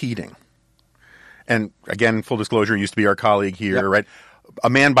kept repeating. And again, full disclosure, he used to be our colleague here, right? a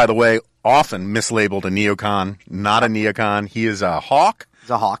man, by the way, often mislabeled a neocon, not a neocon. He is a hawk. He's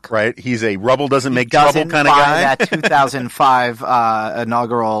a hawk. Right? He's a rubble doesn't make trouble kind of guy. That 2005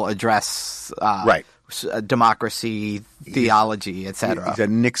 inaugural address, right. Democracy, theology, etc. He's a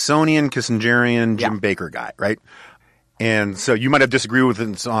Nixonian, Kissingerian, Jim Baker guy, right? And so you might have disagreed with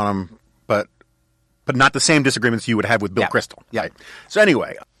us on him, but not the same disagreements you would have with Bill Kristol. Yeah. Right? So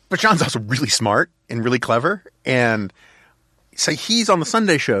anyway, but John's also really smart and really clever. And so he's on the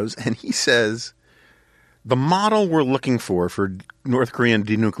Sunday shows, and he says the model we're looking for North Korean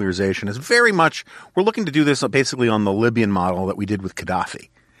denuclearization is very much, we're looking to do this basically on the Libyan model that we did with Gaddafi.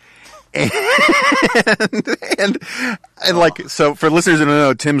 And like, so for listeners who don't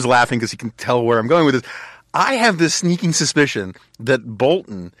know, Tim's laughing because he can tell where I'm going with this. I have this sneaking suspicion that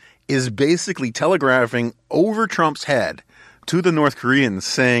Bolton is basically telegraphing over Trump's head to the North Koreans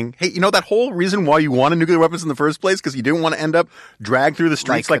saying, hey, you know that whole reason why you wanted nuclear weapons in the first place? Because you didn't want to end up dragged through the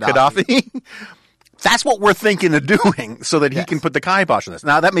streets like Gaddafi? That's what we're thinking of doing so that he can put the kibosh on this.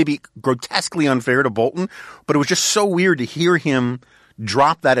 Now, that may be grotesquely unfair to Bolton, but it was just so weird to hear him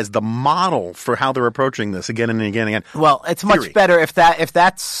drop that as the model for how they're approaching this again and again and again. Well, it's much better if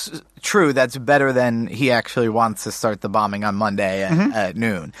that's true. That's better than he actually wants to start the bombing on Monday at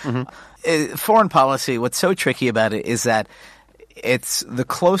noon. Mm-hmm. Foreign policy, what's so tricky about it is that it's the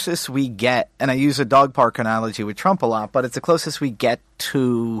closest we get, and I use a dog park analogy with Trump a lot, but it's the closest we get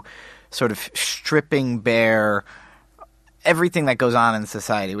to sort of stripping bare everything that goes on in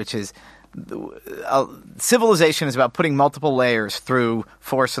society, which is civilization is about putting multiple layers through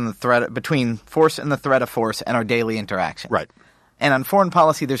force and the threat between force and the threat of force and our daily interaction. Right. And on foreign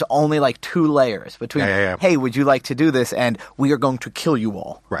policy, there's only like 2 layers between, hey, would you like to do this? And we are going to kill you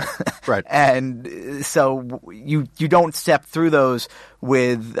all. Right. Right. And so you don't step through those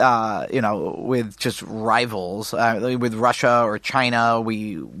with, with just rivals. With Russia or China,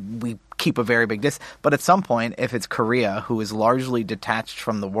 we keep a very big distance. But at some point, if it's Korea, who is largely detached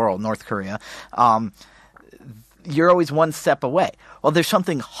from the world, North Korea, you're always one step away. Well, there's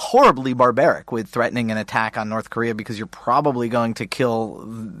something horribly barbaric with threatening an attack on North Korea because you're probably going to kill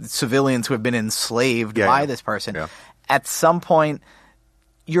civilians who have been enslaved by this person. Yeah. At some point,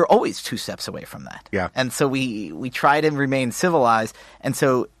 you're always 2 steps away from that. Yeah. And so we try to remain civilized. And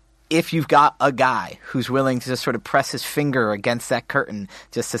so if you've got a guy who's willing to just sort of press his finger against that curtain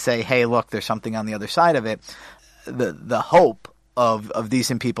just to say, hey, look, there's something on the other side of it, the hope of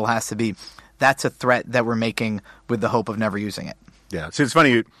decent people has to be, that's a threat that we're making with the hope of never using it. Yeah. See, it's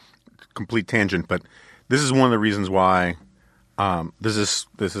funny, complete tangent, but this is one of the reasons why there's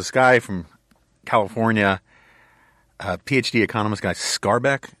this guy from California, PhD economist guy,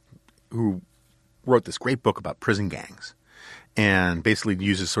 Scarbeck, who wrote this great book about prison gangs and basically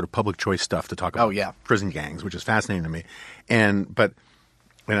uses sort of public choice stuff to talk about prison gangs, which is fascinating to me. So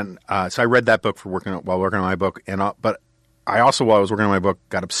I read that book while working on my book, but I also, while I was working on my book,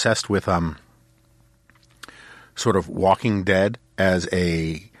 got obsessed with sort of Walking Dead as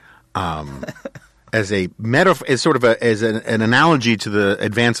a metaphor, as sort of as an analogy to the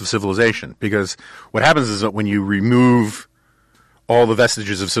advance of civilization. Because what happens is that when you remove all the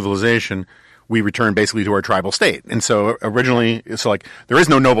vestiges of civilization, we return basically to our tribal state. And so originally, it's like there is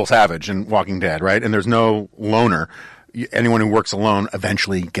no noble savage in Walking Dead, right? And there's no loner. Anyone who works alone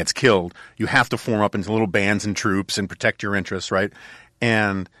eventually gets killed. You have to form up into little bands and troops and protect your interests, right?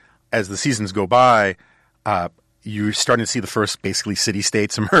 And as the seasons go by, you're starting to see the first basically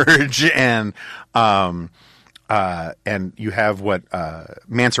city-states emerge, and you have what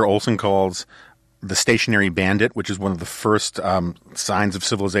Mansur Olson calls the stationary bandit, which is one of the first signs of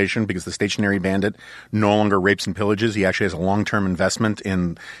civilization, because the stationary bandit no longer rapes and pillages. He actually has a long-term investment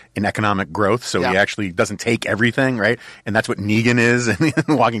in economic growth, so he actually doesn't take everything, right? And that's what Negan is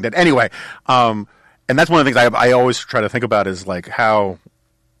in Walking Dead. Anyway, and that's one of the things I always try to think about is like how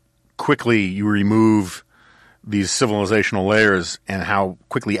quickly you remove these civilizational layers and how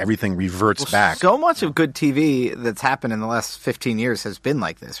quickly everything reverts back. So much of good TV that's happened in the last 15 years has been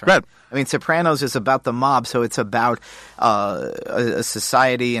like this, right? I mean, Sopranos is about the mob, so it's about a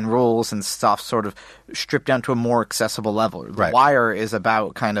society and rules and stuff sort of stripped down to a more accessible level. The Wire is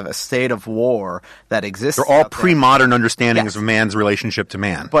about kind of a state of war that exists. They're all pre-modern understandings of man's relationship to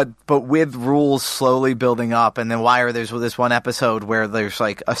man. But with rules slowly building up. And then Wire, there's this one episode where there's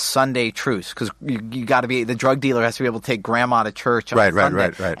like a Sunday truce because you got to be – the drug dealer has to be able to take grandma to church on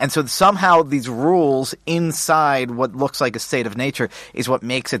Sunday. Right. And so somehow these rules inside what looks like a state of nature is what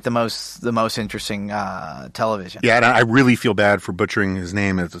makes it the most interesting television. Yeah, and I really feel bad for butchering his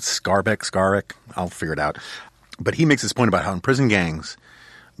name. It's Scarbeck. I'll figure it out. But he makes this point about how in prison gangs,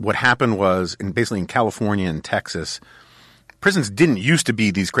 what happened was, basically in California and Texas, prisons didn't used to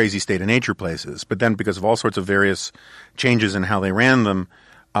be these crazy state of nature places, but then because of all sorts of various changes in how they ran them,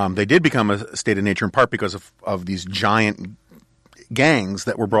 they did become a state of nature in part because of these giant gangs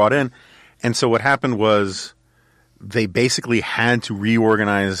that were brought in. And so what happened was they basically had to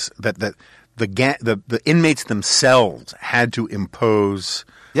reorganize that the inmates themselves had to impose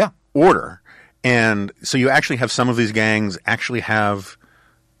order. And so you actually have some of these gangs actually have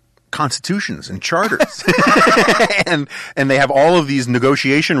constitutions and charters. and they have all of these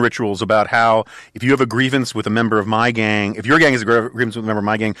negotiation rituals about how if you have a grievance with a member of my gang, if your gang has a grievance with a member of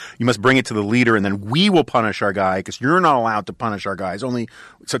my gang, you must bring it to the leader and then we will punish our guy because you're not allowed to punish our guys. So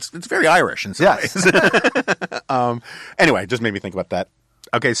it's very Irish in some ways. Anyway, it just made me think about that.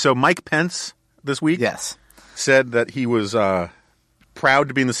 Okay, so Mike Pence this week said that he was proud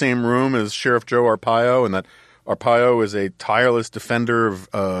to be in the same room as Sheriff Joe Arpaio and that Arpaio is a tireless defender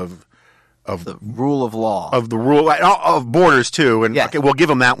of the rule of law, of the rule of borders too, and okay, we'll give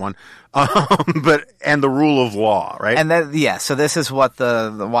him that one. And the rule of law, right? And that, so this is what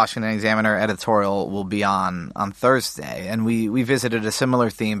the Washington Examiner editorial will be on Thursday, and we visited a similar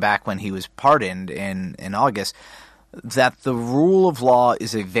theme back when he was pardoned in August. That the rule of law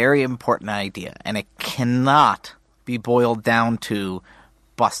is a very important idea, and it cannot be boiled down to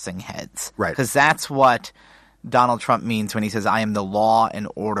busting heads, right? Because that's what Donald Trump means when he says, I am the law and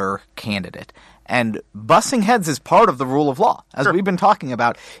order candidate. And busting heads is part of the rule of law. As we've been talking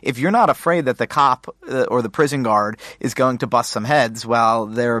about, if you're not afraid that the cop or the prison guard is going to bust some heads, well,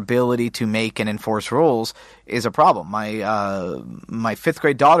 their ability to make and enforce rules is a problem. My fifth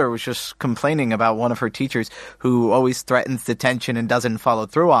grade daughter was just complaining about one of her teachers who always threatens detention and doesn't follow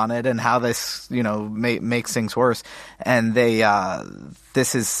through on it, and how this, makes things worse. And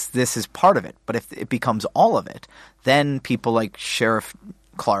this is part of it. But if it becomes all of it, then people like Sheriff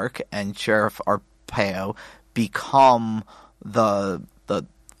Clark and Sheriff Arpaio become the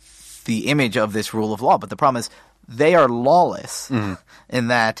image of this rule of law. But the problem is they are lawless in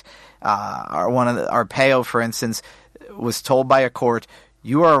that Arpaio, for instance, was told by a court,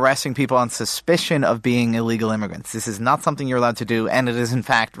 you are arresting people on suspicion of being illegal immigrants. This is not something you're allowed to do, and it is in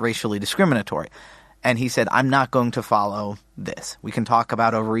fact racially discriminatory. And he said, I'm not going to follow this. We can talk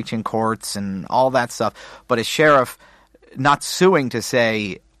about overreaching courts and all that stuff, but a sheriff not suing to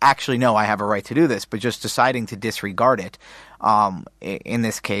say, actually, no, I have a right to do this, but just deciding to disregard it, in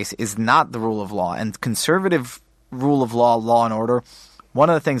this case, is not the rule of law. And conservative rule of law and order, one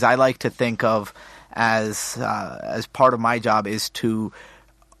of the things I like to think of as part of my job is to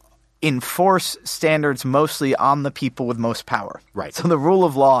enforce standards mostly on the people with most power. Right. So the rule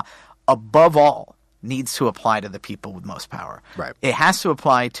of law, above all, needs to apply to the people with most power. Right. It has to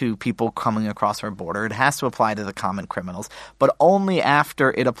apply to people coming across our border. It has to apply to the common criminals, but only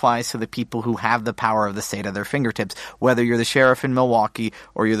after it applies to the people who have the power of the state at their fingertips, whether you're the sheriff in Milwaukee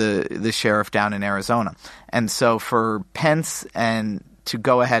or you're the sheriff down in Arizona. And so for Pence and to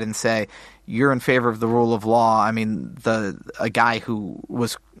go ahead and say, you're in favor of the rule of law, I mean, a guy who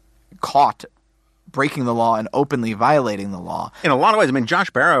was caught breaking the law and openly violating the law. In a lot of ways. I mean, Josh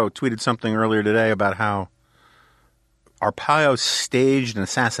Barrow tweeted something earlier today about how Arpaio staged an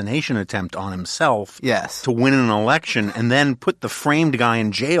assassination attempt on himself to win an election and then put the framed guy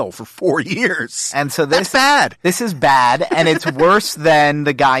in jail for 4 years. And so that's bad. This is bad, and it's worse than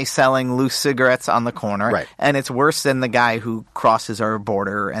the guy selling loose cigarettes on the corner. Right. And it's worse than the guy who crosses our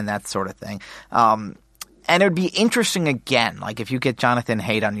border and that sort of thing. And it would be interesting again, like if you get Jonathan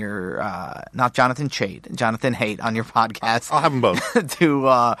Haidt on your, not Jonathan Chait, Jonathan Haidt on your podcast. I'll have them both.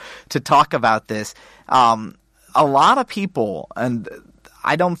 to talk about this. A lot of people, and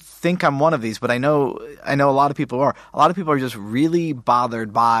I don't think I'm one of these, but I know a lot of people are. A lot of people are just really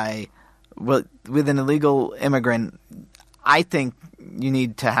bothered by, with an illegal immigrant. I think you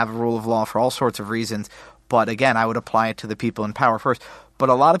need to have a rule of law for all sorts of reasons. But again, I would apply it to the people in power first. But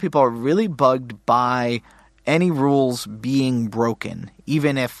a lot of people are really bugged by any rules being broken,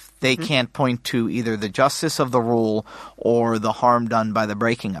 even if they can't point to either the justice of the rule or the harm done by the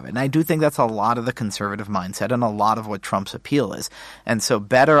breaking of it. And I do think that's a lot of the conservative mindset and a lot of what Trump's appeal is. And so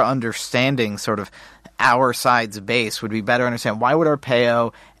better understanding sort of our side's base would be better understand why would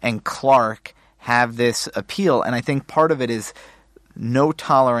Arpaio and Clark have this appeal. And I think part of it is no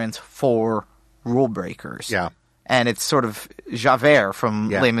tolerance for rule breakers. Yeah. And it's sort of Javert from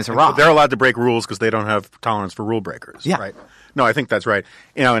Les Miserables. They're allowed to break rules because they don't have tolerance for rule breakers. Yeah. Right. No, I think that's right.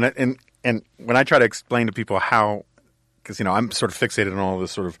 And when I try to explain to people how, because I'm sort of fixated on all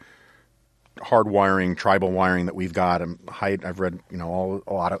this sort of hardwiring, tribal wiring that we've got. I've read a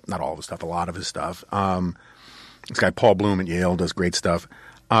lot of, not all of his stuff, a lot of his stuff. This guy Paul Bloom at Yale does great stuff.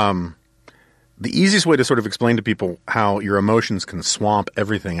 the easiest way to sort of explain to people how your emotions can swamp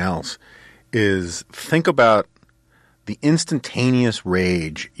everything else is think about the instantaneous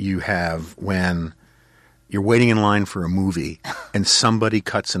rage you have when you're waiting in line for a movie and somebody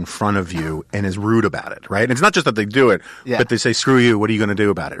cuts in front of you and is rude about it, right? And it's not just that they do it, but they say, screw you, what are you going to do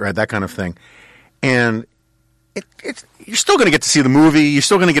about it, right? That kind of thing. And you're still going to get to see the movie. You're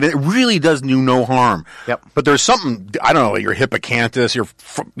still going to get it. It really does do no harm. Yep. But there's something, I don't know, your hippocampus,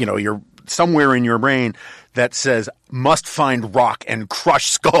 you're somewhere in your brain that says, must find rock and crush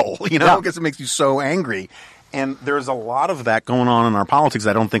skull, because it makes you so angry. And there's a lot of that going on in our politics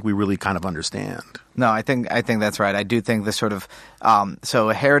I don't think we really kind of understand. No, I think that's right. I do think the sort of so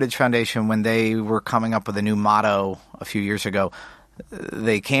Heritage Foundation, when they were coming up with a new motto a few years ago,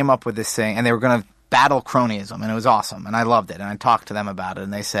 they came up with this thing, and they were going to battle cronyism, and it was awesome, and I loved it. And I talked to them about it,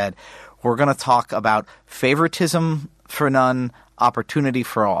 and they said, we're going to talk about favoritism for none, opportunity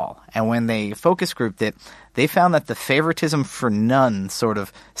for all. And when they focus grouped it, they found that the favoritism for none sort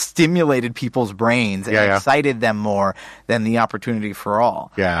of stimulated people's brains and excited them more than the opportunity for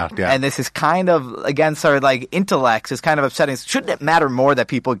all. Yeah. And this is kind of, against our intellects, is kind of upsetting. Shouldn't it matter more that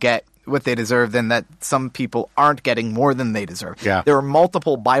people get what they deserve than that some people aren't getting more than they deserve? Yeah. There are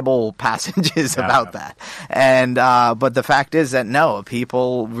multiple Bible passages about that. And but the fact is that no,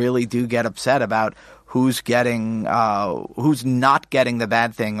 people really do get upset about who's not getting the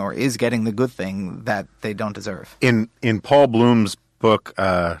bad thing or is getting the good thing that they don't deserve. In Paul Bloom's book,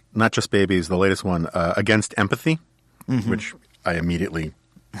 Not Just Babies, the latest one, Against Empathy, which I immediately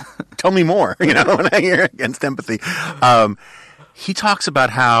tell me more, when I hear Against Empathy. He talks about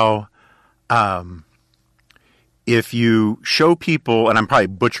how if you show people, and I'm probably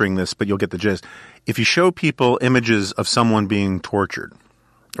butchering this, but you'll get the gist, if you show people images of someone being tortured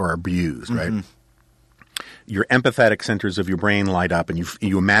or abused, right? Your empathetic centers of your brain light up and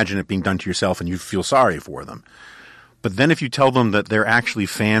you imagine it being done to yourself and you feel sorry for them. But then if you tell them that they're actually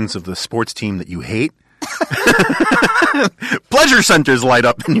fans of the sports team that you hate, pleasure centers light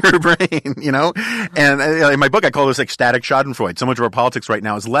up in your brain, And in my book, I call this ecstatic schadenfreude. So much of our politics right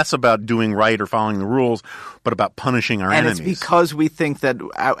now is less about doing right or following the rules, but about punishing our enemies. And it's because we think that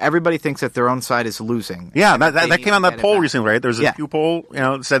everybody thinks that their own side is losing. Yeah, that came on that poll recently, right? There's a Pew poll,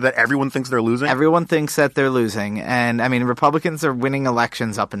 said that everyone thinks they're losing. Everyone thinks that they're losing, and I mean, Republicans are winning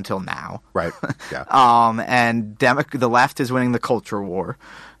elections up until now, right? Yeah. And the left is winning the culture war.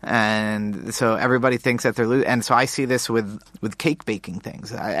 And so everybody thinks that they're losing. And so I see this with cake baking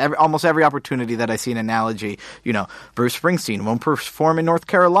things. Almost every opportunity that I see an analogy, Bruce Springsteen won't perform in North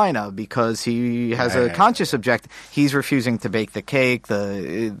Carolina because he has a conscious objective. He's refusing to bake the cake.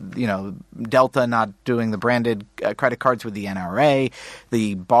 Delta not doing the branded credit cards with the NRA.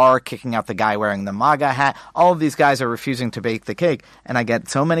 The bar kicking out the guy wearing the MAGA hat. All of these guys are refusing to bake the cake. And I get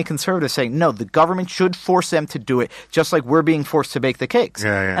so many conservatives saying, no, the government should force them to do it just like we're being forced to bake the cakes.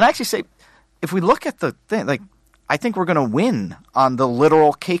 Yeah. And I actually say, if we look at the thing, I think we're going to win on the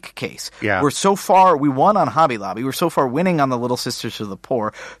literal cake case. Yeah. We won on Hobby Lobby. We're so far winning on the Little Sisters of the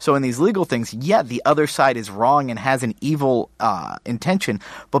Poor. So in these legal things, the other side is wrong and has an evil intention.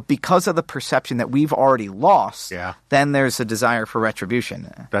 But because of the perception that we've already lost, then there's a desire for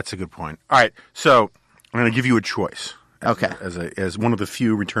retribution. That's a good point. All right. So I'm going to give you a choice. Okay. As one of the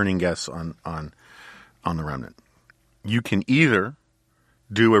few returning guests on The Remnant. You can either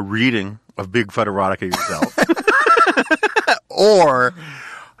do a reading of Bigfoot erotica yourself. Or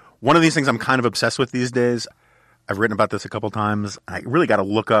one of these things I'm kind of obsessed with these days. I've written about this a couple times. I really got to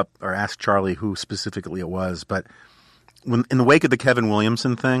look up or ask Charlie who specifically it was. But in the wake of the Kevin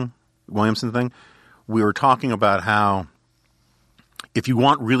Williamson thing, we were talking about how if you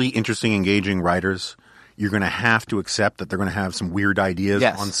want really interesting, engaging writers, you're going to have to accept that they're going to have some weird ideas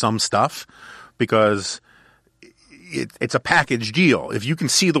on some stuff because it's a package deal. If you can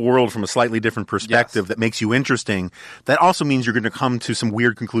see the world from a slightly different perspective that makes you interesting, that also means you're going to come to some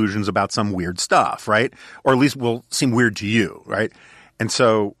weird conclusions about some weird stuff, right? Or at least will seem weird to you, right? And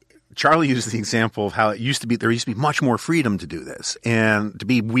so Charlie used the example of how there used to be much more freedom to do this and to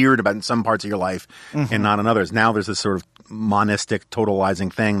be weird about in some parts of your life and not in others. Now there's this sort of monistic,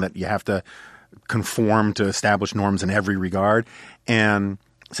 totalizing thing that you have to conform to established norms in every regard. And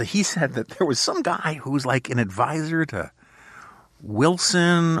so he said that there was some guy who was like an advisor to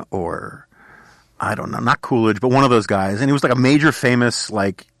Wilson or I don't know, not Coolidge, but one of those guys. And he was like a major famous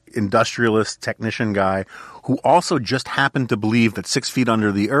like industrialist technician guy who also just happened to believe that 6 feet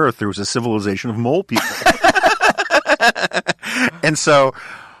under the earth there was a civilization of mole people. And so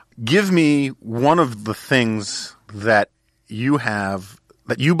give me one of the things that you have,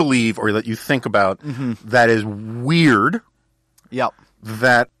 that you believe or that you think about that is weird. Yep.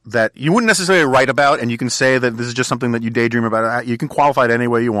 that you wouldn't necessarily write about, and you can say that this is just something that you daydream about. You can qualify it any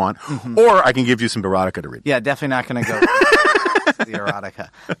way you want, or I can give you some erotica to read. Yeah, definitely not going to go to the erotica.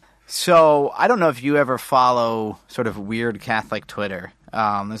 So I don't know if you ever follow sort of weird Catholic Twitter.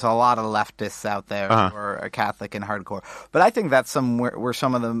 There's a lot of leftists out there who are Catholic and hardcore. But I think that's where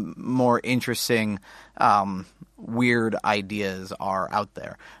some of the more interesting weird ideas are out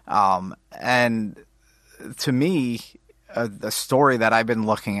there. And to me, a story that I've been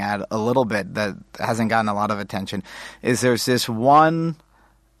looking at a little bit that hasn't gotten a lot of attention is there's this one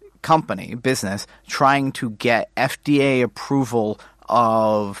business, trying to get FDA approval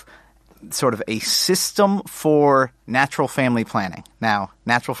of sort of a system for natural family planning. Now,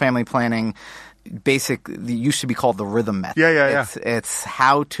 natural family planning basically used to be called the rhythm method. Yeah. It's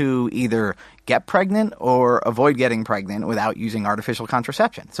how to either get pregnant or avoid getting pregnant without using artificial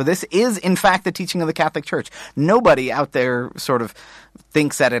contraception. So this is, in fact, the teaching of the Catholic Church. Nobody out there sort of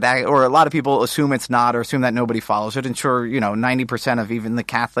thinks that or a lot of people assume it's not, or assume that nobody follows it. And sure, 90% of even the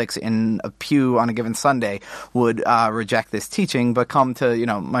Catholics in a pew on a given Sunday would reject this teaching. But come to,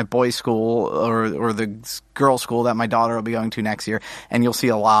 my boys' school or the girls' school that my daughter will be going to next year, and you'll see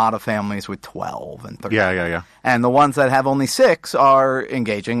a lot of families with 12 and 13. Yeah. And the ones that have only 6 are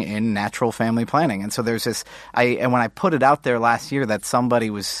engaging in natural family planning. And so there's this, and when I put it out there last year that somebody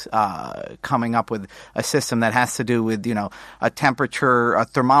was coming up with a system that has to do with, a temperature, a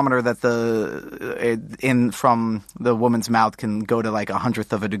thermometer that from the woman's mouth can go to like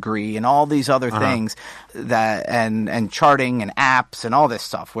 100th of a degree, and all these other things that, and charting and apps and all this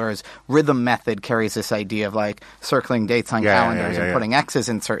stuff. Whereas Rhythm Method carries this idea of like circling dates on calendars and putting X's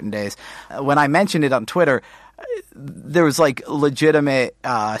in certain days. When I mentioned it on Twitter, there was like legitimate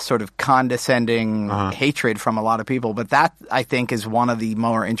sort of condescending hatred from a lot of people. But that, I think, is one of the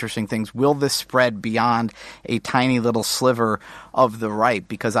more interesting things. Will this spread beyond a tiny little sliver of the right?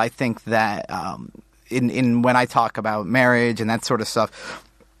 Because I think that in when I talk about marriage and that sort of stuff,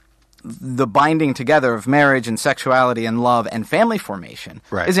 the binding together of marriage and sexuality and love and family formation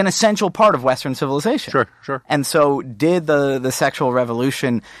is an essential part of Western civilization. Sure. And so did the sexual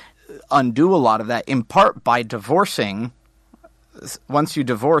revolution undo a lot of that, in part by divorcing. Once you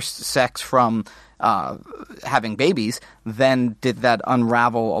divorced sex from having babies, then did that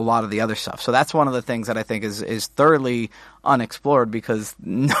unravel a lot of the other stuff. So that's one of the things that I think is thoroughly unexplored, because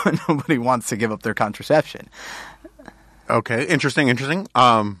nobody wants to give up their contraception. Okay, interesting. Is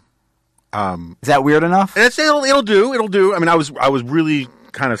that weird enough? It'll do. I mean, I was really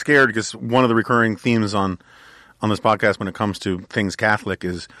kind of scared, because one of the recurring themes on this podcast when it comes to things Catholic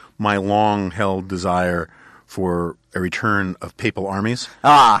is my long-held desire for a return of papal armies.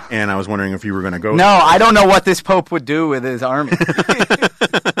 And I was wondering if you were going to go. No, I don't know what this pope would do with his army.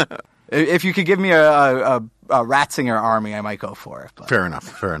 If you could give me a Ratzinger army, I might go for it. But. Fair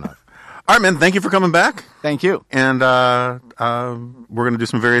enough. All right, man, thank you for coming back. Thank you. And we're going to do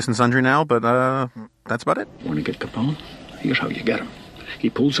some various and sundry now, but that's about it. Want to get Capone? Here's how you get him. He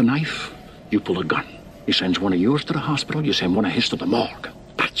pulls a knife, you pull a gun. He sends one of yours to the hospital, you send one of his to the morgue.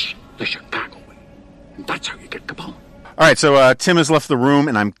 That's the Chicago way. And that's how you get Capone. All right, so Tim has left the room,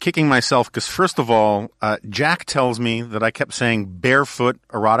 and I'm kicking myself because, first of all, Jack tells me that I kept saying barefoot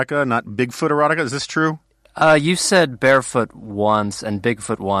erotica, not Bigfoot erotica. Is this true? You said barefoot once and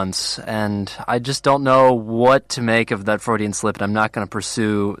Bigfoot once, and I just don't know what to make of that Freudian slip, and I'm not going to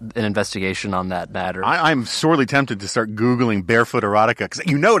pursue an investigation on that matter. I'm sorely tempted to start Googling barefoot erotica, because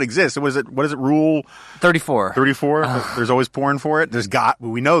it exists. What is it, rule 34? 34? There's always porn for it?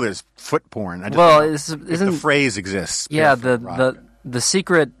 We know there's foot porn. Isn't the phrase exists. Yeah, the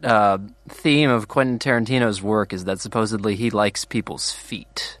secret theme of Quentin Tarantino's work is that supposedly he likes people's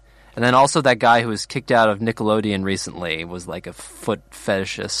feet. And then also that guy who was kicked out of Nickelodeon recently was like a foot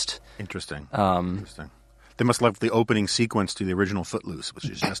fetishist. Interesting. They must love the opening sequence to the original Footloose, which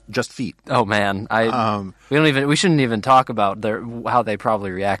is just feet. Oh man, we shouldn't even talk about how they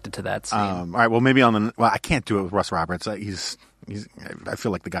probably reacted to that scene. All right, well maybe I can't do it with Russ Roberts. I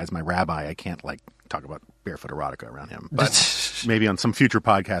feel like the guy's my rabbi. I can't talk about barefoot erotica around him. But maybe on some future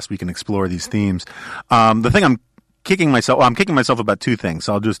podcast we can explore these themes. The thing I'm kicking myself about two things.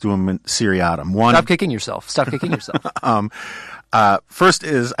 So I'll just do them in seriatim. One, Stop kicking yourself. First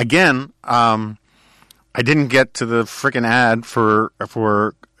is, again, I didn't get to the frickin' ad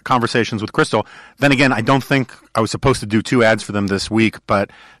for Conversations with Crystal. Then again, I don't think I was supposed to do 2 ads for them this week,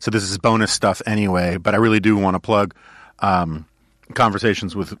 so this is bonus stuff anyway. But I really do want to plug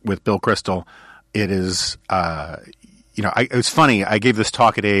Conversations with Bill Crystal. It is, it was funny. I gave this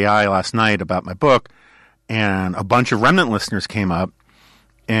talk at AAI last night about my book, and a bunch of Remnant listeners came up,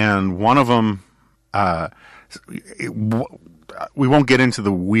 and one of them, we won't get into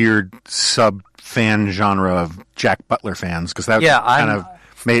the weird sub-fan genre of Jack Butler fans, because that kind of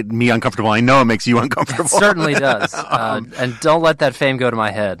made me uncomfortable. I know it makes you uncomfortable. It certainly does. And don't let that fame go to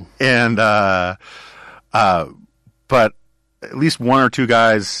my head. And but at least one or two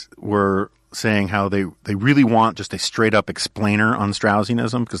guys were saying how they really want just a straight up explainer on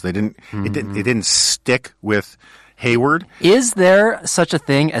Straussianism, because it didn't stick with Hayward. Is there such a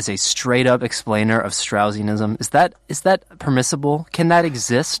thing as a straight up explainer of Straussianism? Is that permissible? Can that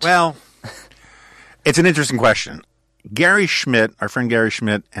exist? Well, it's an interesting question. Gary Schmidt, our friend Gary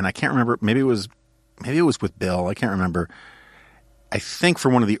Schmidt, and I can't remember, maybe it was with Bill, I can't remember. I think for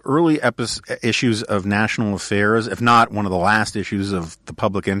one of the early issues of National Affairs, if not one of the last issues of The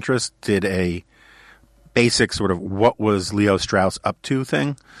Public Interest, did a basic sort of what was Leo Strauss up to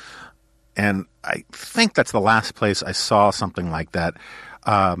thing. And I think that's the last place I saw something like that.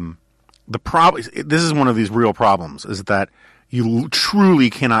 This is one of these real problems, is that you truly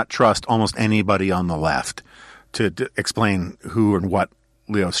cannot trust almost anybody on the left to explain who and what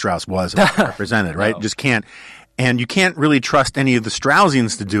Leo Strauss was and represented, right? No. Just can't. And you can't really trust any of the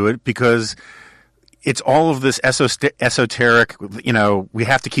Straussians to do it, because it's all of this esoteric, we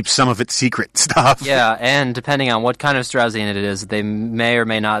have to keep some of it secret stuff. Yeah, and depending on what kind of Straussian it is, they may or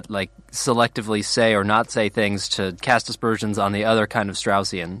may not selectively say or not say things to cast aspersions on the other kind of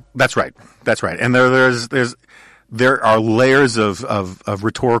Straussian. That's right. And there are layers of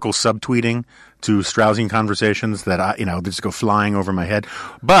rhetorical subtweeting to Straussian conversations that they just go flying over my head.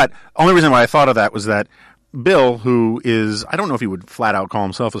 But only reason why I thought of that was that Bill, who is, I don't know if he would flat out call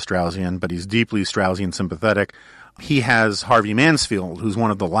himself a Straussian, but he's deeply Straussian sympathetic. He has Harvey Mansfield, who's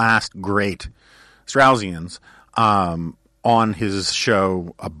one of the last great Straussians, on his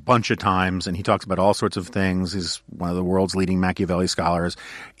show a bunch of times, and he talks about all sorts of things. He's one of the world's leading Machiavelli scholars.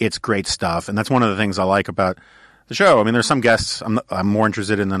 It's great stuff, and that's one of the things I like about the show. I mean, there's some guests I'm more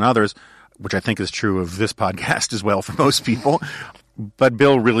interested in than others, which I think is true of this podcast as well for most people. But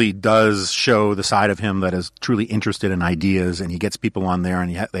Bill really does show the side of him that is truly interested in ideas, and he gets people on there,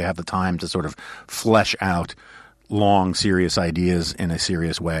 and they have the time to sort of flesh out long, serious ideas in a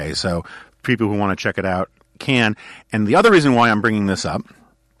serious way. So people who want to check it out can. And the other reason why I'm bringing this up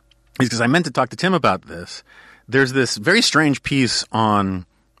is because I meant to talk to Tim about this. There's this very strange piece on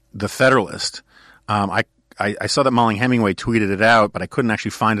The Federalist. I saw that Molly Hemingway tweeted it out, but I couldn't actually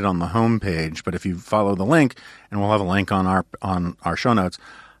find it on the homepage. But if you follow the link, and we'll have a link on our show notes,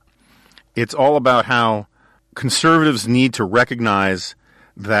 it's all about how conservatives need to recognize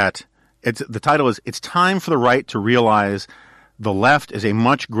that the title is "It's Time for the Right to Realize the Left is a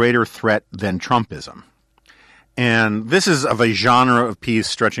Much Greater Threat Than Trumpism." And this is of a genre of piece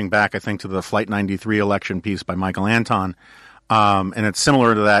stretching back, I think, to the Flight 93 election piece by Michael Anton. And it's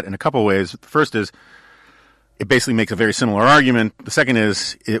similar to that in a couple of ways. The first is, it basically makes a very similar argument. The second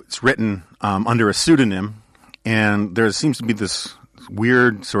is, it's written under a pseudonym, and there seems to be this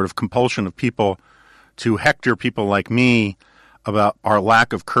weird sort of compulsion of people to hector people like me about our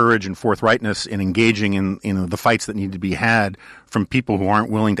lack of courage and forthrightness in engaging in the fights that need to be had from people who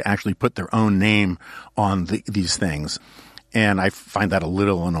aren't willing to actually put their own name on these things. And I find that a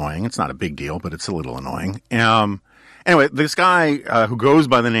little annoying. It's not a big deal, but it's a little annoying. Anyway, this guy who goes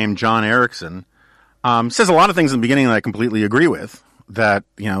by the name John Erickson says a lot of things in the beginning that I completely agree with, that,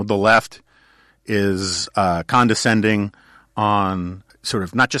 the left is condescending on sort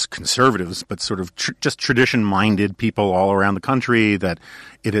of not just conservatives, but sort of just tradition-minded people all around the country, that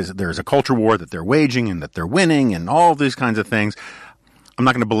there's a culture war that they're waging and that they're winning and all these kinds of things. I'm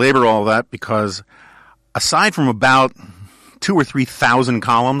not going to belabor all of that, because aside from about 2,000 or 3,000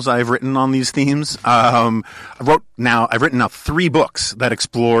 columns I've written on these themes, I've written now 3 books that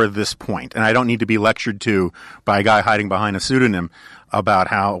explore this point, and I don't need to be lectured to by a guy hiding behind a pseudonym about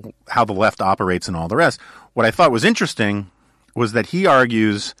how the left operates and all the rest. What I thought was interesting was that he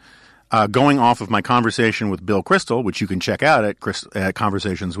argues, going off of my conversation with Bill Kristol, which you can check out at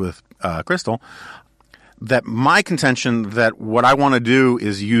Conversations with Kristol, that my contention that what I want to do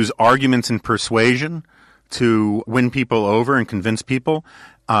is use arguments and persuasion to win people over and convince people,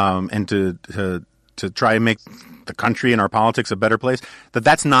 and to try and make the country and our politics a better place,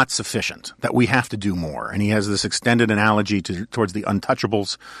 that's not sufficient, that we have to do more. And he has this extended analogy towards the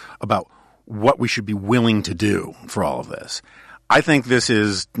untouchables about what we should be willing to do for all of this. I think this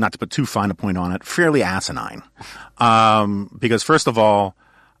is, not to put too fine a point on it, fairly asinine. Because first of all,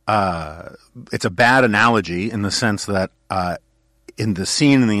 it's a bad analogy in the sense that in the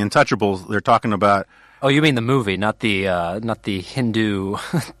scene in The Untouchables, they're talking about. Oh, you mean the movie, not the Hindu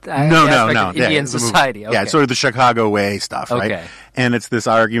no. Indian society. Okay. Yeah, it's sort of the Chicago way stuff, right? Okay. And it's this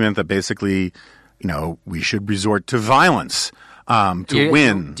argument that basically we should resort to violence to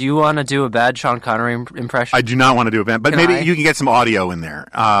win. Do you want to do a bad Sean Connery impression? I do not want to do a bad, but maybe you can get some audio in there.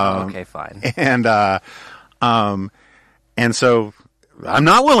 Okay, fine. And so I'm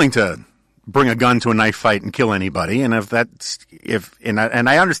not willing to bring a gun to a knife fight and kill anybody. And and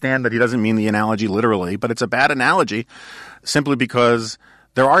I understand that he doesn't mean the analogy literally, but it's a bad analogy simply because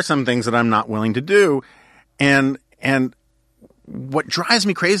there are some things that I'm not willing to do. And what drives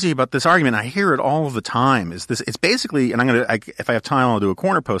me crazy about this argument, I hear it all the time, is this. It's basically, and if I have time, I'll do a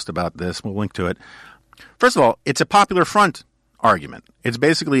corner post about this. We'll link to it. First of all, it's a Popular Front argument. It's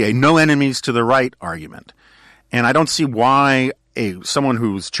basically a no enemies to the right argument. And I don't see why someone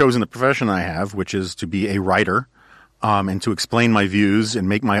who's chosen the profession I have, which is to be a writer, and to explain my views and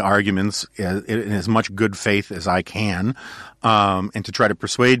make my arguments in as much good faith as I can, and to try to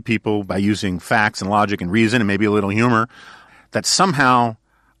persuade people by using facts and logic and reason and maybe a little humor, that somehow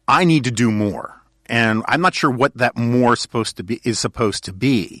I need to do more. And I'm not sure what that more is supposed to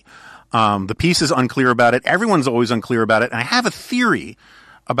be. The piece is unclear about it. Everyone's always unclear about it. And I have a theory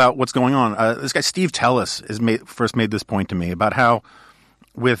about what's going on. This guy, Steve Tellis, first made this point to me about how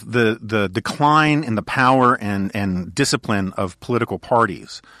with the decline in the power and discipline of political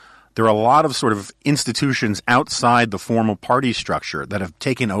parties, there are a lot of sort of institutions outside the formal party structure that have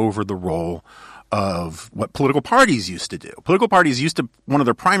taken over the role of what political parties used to do. Political parties one of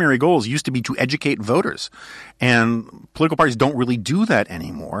their primary goals used to be to educate voters. And political parties don't really do that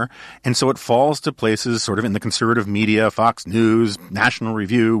anymore. And so it falls to places sort of in the conservative media, Fox News, National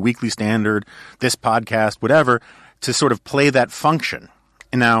Review, Weekly Standard, this podcast, whatever, to sort of play that function.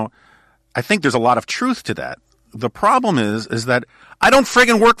 And now, I think there's a lot of truth to that. The problem is that I don't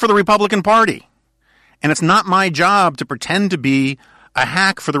friggin' work for the Republican Party. And it's not my job to pretend to be a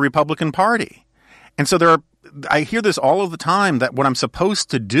hack for the Republican Party. And so I hear this all of the time that what I'm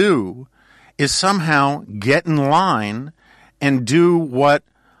supposed to do is somehow get in line and do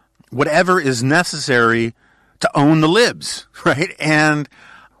whatever is necessary to own the libs, right? And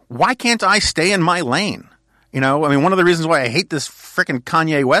why can't I stay in my lane? One of the reasons why I hate this frickin'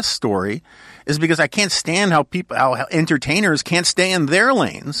 Kanye West story is because I can't stand how entertainers can't stay in their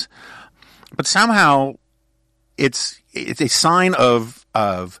lanes. But somehow it's a sign of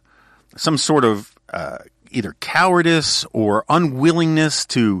some sort of either cowardice or unwillingness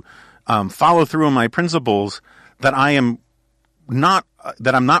to follow through on my principles that I'm not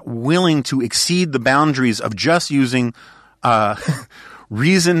willing to exceed the boundaries of just using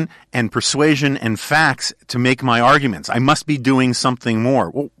reason and persuasion and facts to make my arguments. I must be doing something more.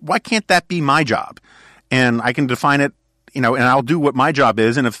 Well, why can't that be my job? And I can define it, and I'll do what my job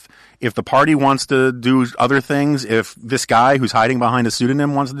is. And if the party wants to do other things, if this guy who's hiding behind a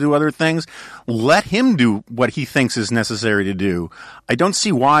pseudonym wants to do other things, let him do what he thinks is necessary to do. I don't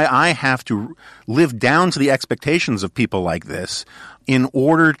see why I have to live down to the expectations of people like this in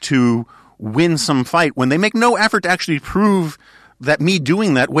order to win some fight when they make no effort to actually prove that me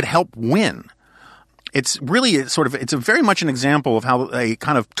doing that would help win. It's very much an example of how a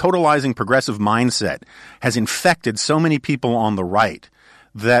kind of totalizing progressive mindset has infected so many people on the right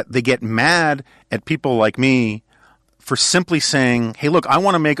that they get mad at people like me for simply saying, hey, look, I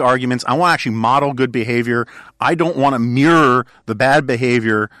want to make arguments. I want to actually model good behavior. I don't want to mirror the bad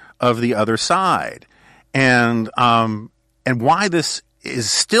behavior of the other side. And why this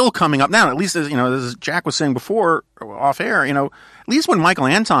is still coming up now, at least as Jack was saying before off air, at least when Michael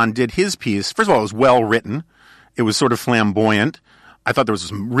Anton did his piece, first of all, it was well written. It was sort of flamboyant. I thought there was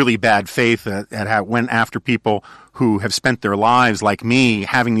some really bad faith that went after people who have spent their lives like me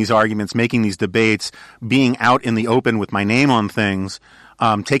having these arguments, making these debates, being out in the open with my name on things,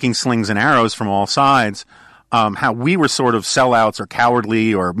 taking slings and arrows from all sides, how we were sort of sellouts or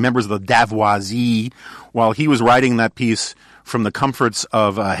cowardly or members of the Davoisie while he was writing that piece from the comforts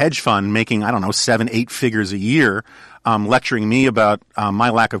of a hedge fund making, 7-8 figures a year, lecturing me about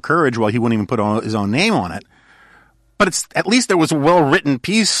my lack of courage while he wouldn't even put his own name on it. But at least there was a well-written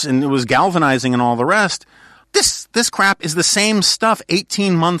piece and it was galvanizing and all the rest. This crap is the same stuff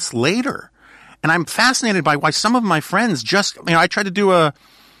 18 months later. And I'm fascinated by why some of my friends I tried to do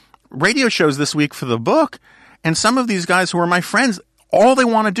radio shows this week for the book, and some of these guys who are my friends, all they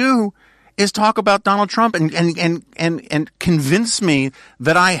want to do is talk about Donald Trump and convince me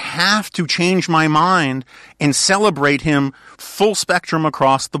that I have to change my mind and celebrate him full spectrum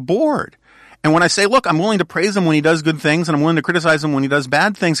across the board. And when I say, look, I'm willing to praise him when he does good things and I'm willing to criticize him when he does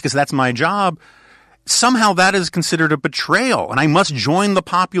bad things because that's my job, somehow that is considered a betrayal and I must join the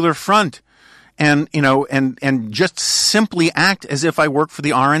popular front and just simply act as if I work for the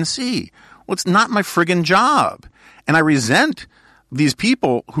RNC. Well, it's not my friggin' job. And I resent these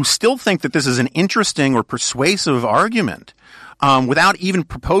people who still think that this is an interesting or persuasive argument, without even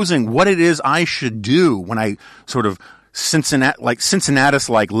proposing what it is I should do when I sort of Cincinnatus,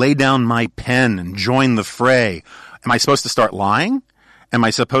 lay down my pen and join the fray. Am I supposed to start lying? Am I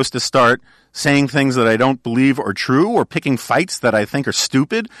supposed to start saying things that I don't believe are true, or picking fights that I think are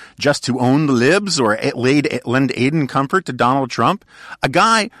stupid just to own the libs or lend aid and comfort to Donald Trump? A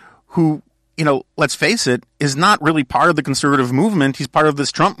guy who, let's face it, is not really part of the conservative movement. He's part of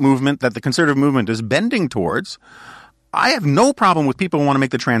this Trump movement that the conservative movement is bending towards. I have no problem with people who want to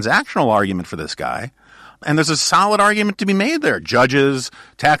make the transactional argument for this guy. And there's a solid argument to be made there. Judges,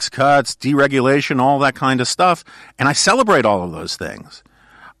 tax cuts, deregulation, all that kind of stuff. And I celebrate all of those things.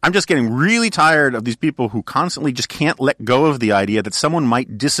 I'm just getting really tired of these people who constantly just can't let go of the idea that someone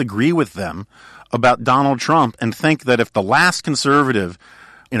might disagree with them about Donald Trump and think that if the last conservative,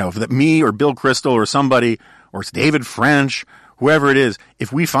 if that me or Bill Kristol or somebody, or it's David French, whoever it is,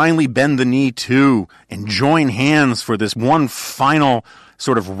 if we finally bend the knee too and join hands for this one final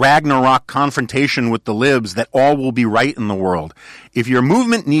sort of Ragnarok confrontation with the libs, that all will be right in the world. If your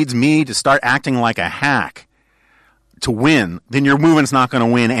movement needs me to start acting like a hack to win, then your movement's not going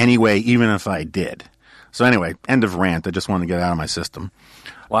to win anyway, even if I did. So anyway, end of rant. I just wanted to get it out of my system.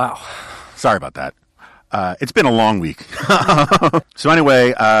 Wow. Sorry about that. It's been a long week. So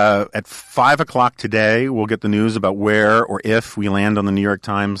anyway, at 5 o'clock today, we'll get the news about where or if we land on the New York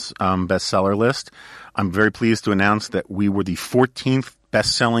Times bestseller list. I'm very pleased to announce that we were the 14th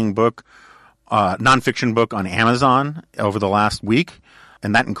best-selling book, nonfiction book on Amazon over the last week.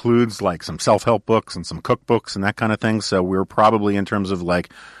 And that includes some self-help books and some cookbooks and that kind of thing. So we're probably, in terms of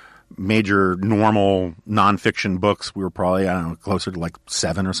major normal nonfiction books, we were probably, closer to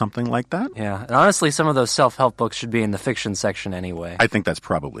 7 or something like that. Yeah. And honestly, some of those self-help books should be in the fiction section anyway. I think that's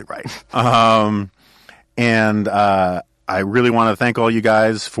probably right. And I really want to thank all you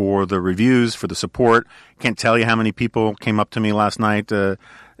guys for the reviews, for the support. Can't tell you how many people came up to me last night to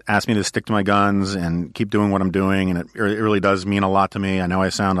ask me to stick to my guns and keep doing what I'm doing, and it really does mean a lot to me. I know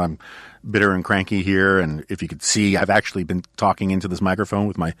I'm bitter and cranky here, and if you could see, I've actually been talking into this microphone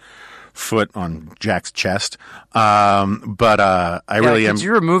with my foot on Jack's chest. But I really am. Did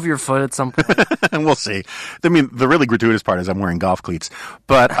you remove your foot at some point? And we'll see. I mean, the really gratuitous part is I'm wearing golf cleats.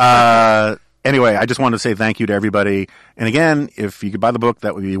 But anyway, I just wanted to say thank you to everybody. And again, if you could buy the book,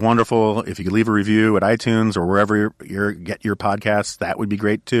 that would be wonderful. If you could leave a review at iTunes or wherever you get your podcasts, that would be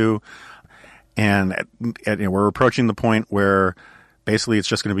great too. And we're approaching the point where basically it's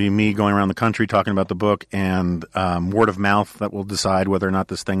just going to be me going around the country talking about the book, and word of mouth that will decide whether or not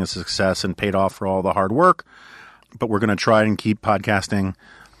this thing is a success and paid off for all the hard work. But we're going to try and keep podcasting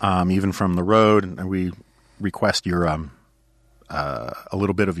even from the road. And we request your a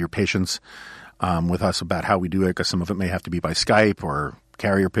little bit of your patience with us about how we do it, because some of it may have to be by Skype or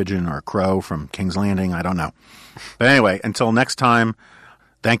carrier pigeon or crow from King's Landing. I don't know. But anyway, until next time,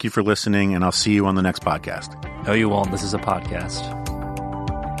 thank you for listening, and I'll see you on the next podcast. No, you won't. This is a podcast.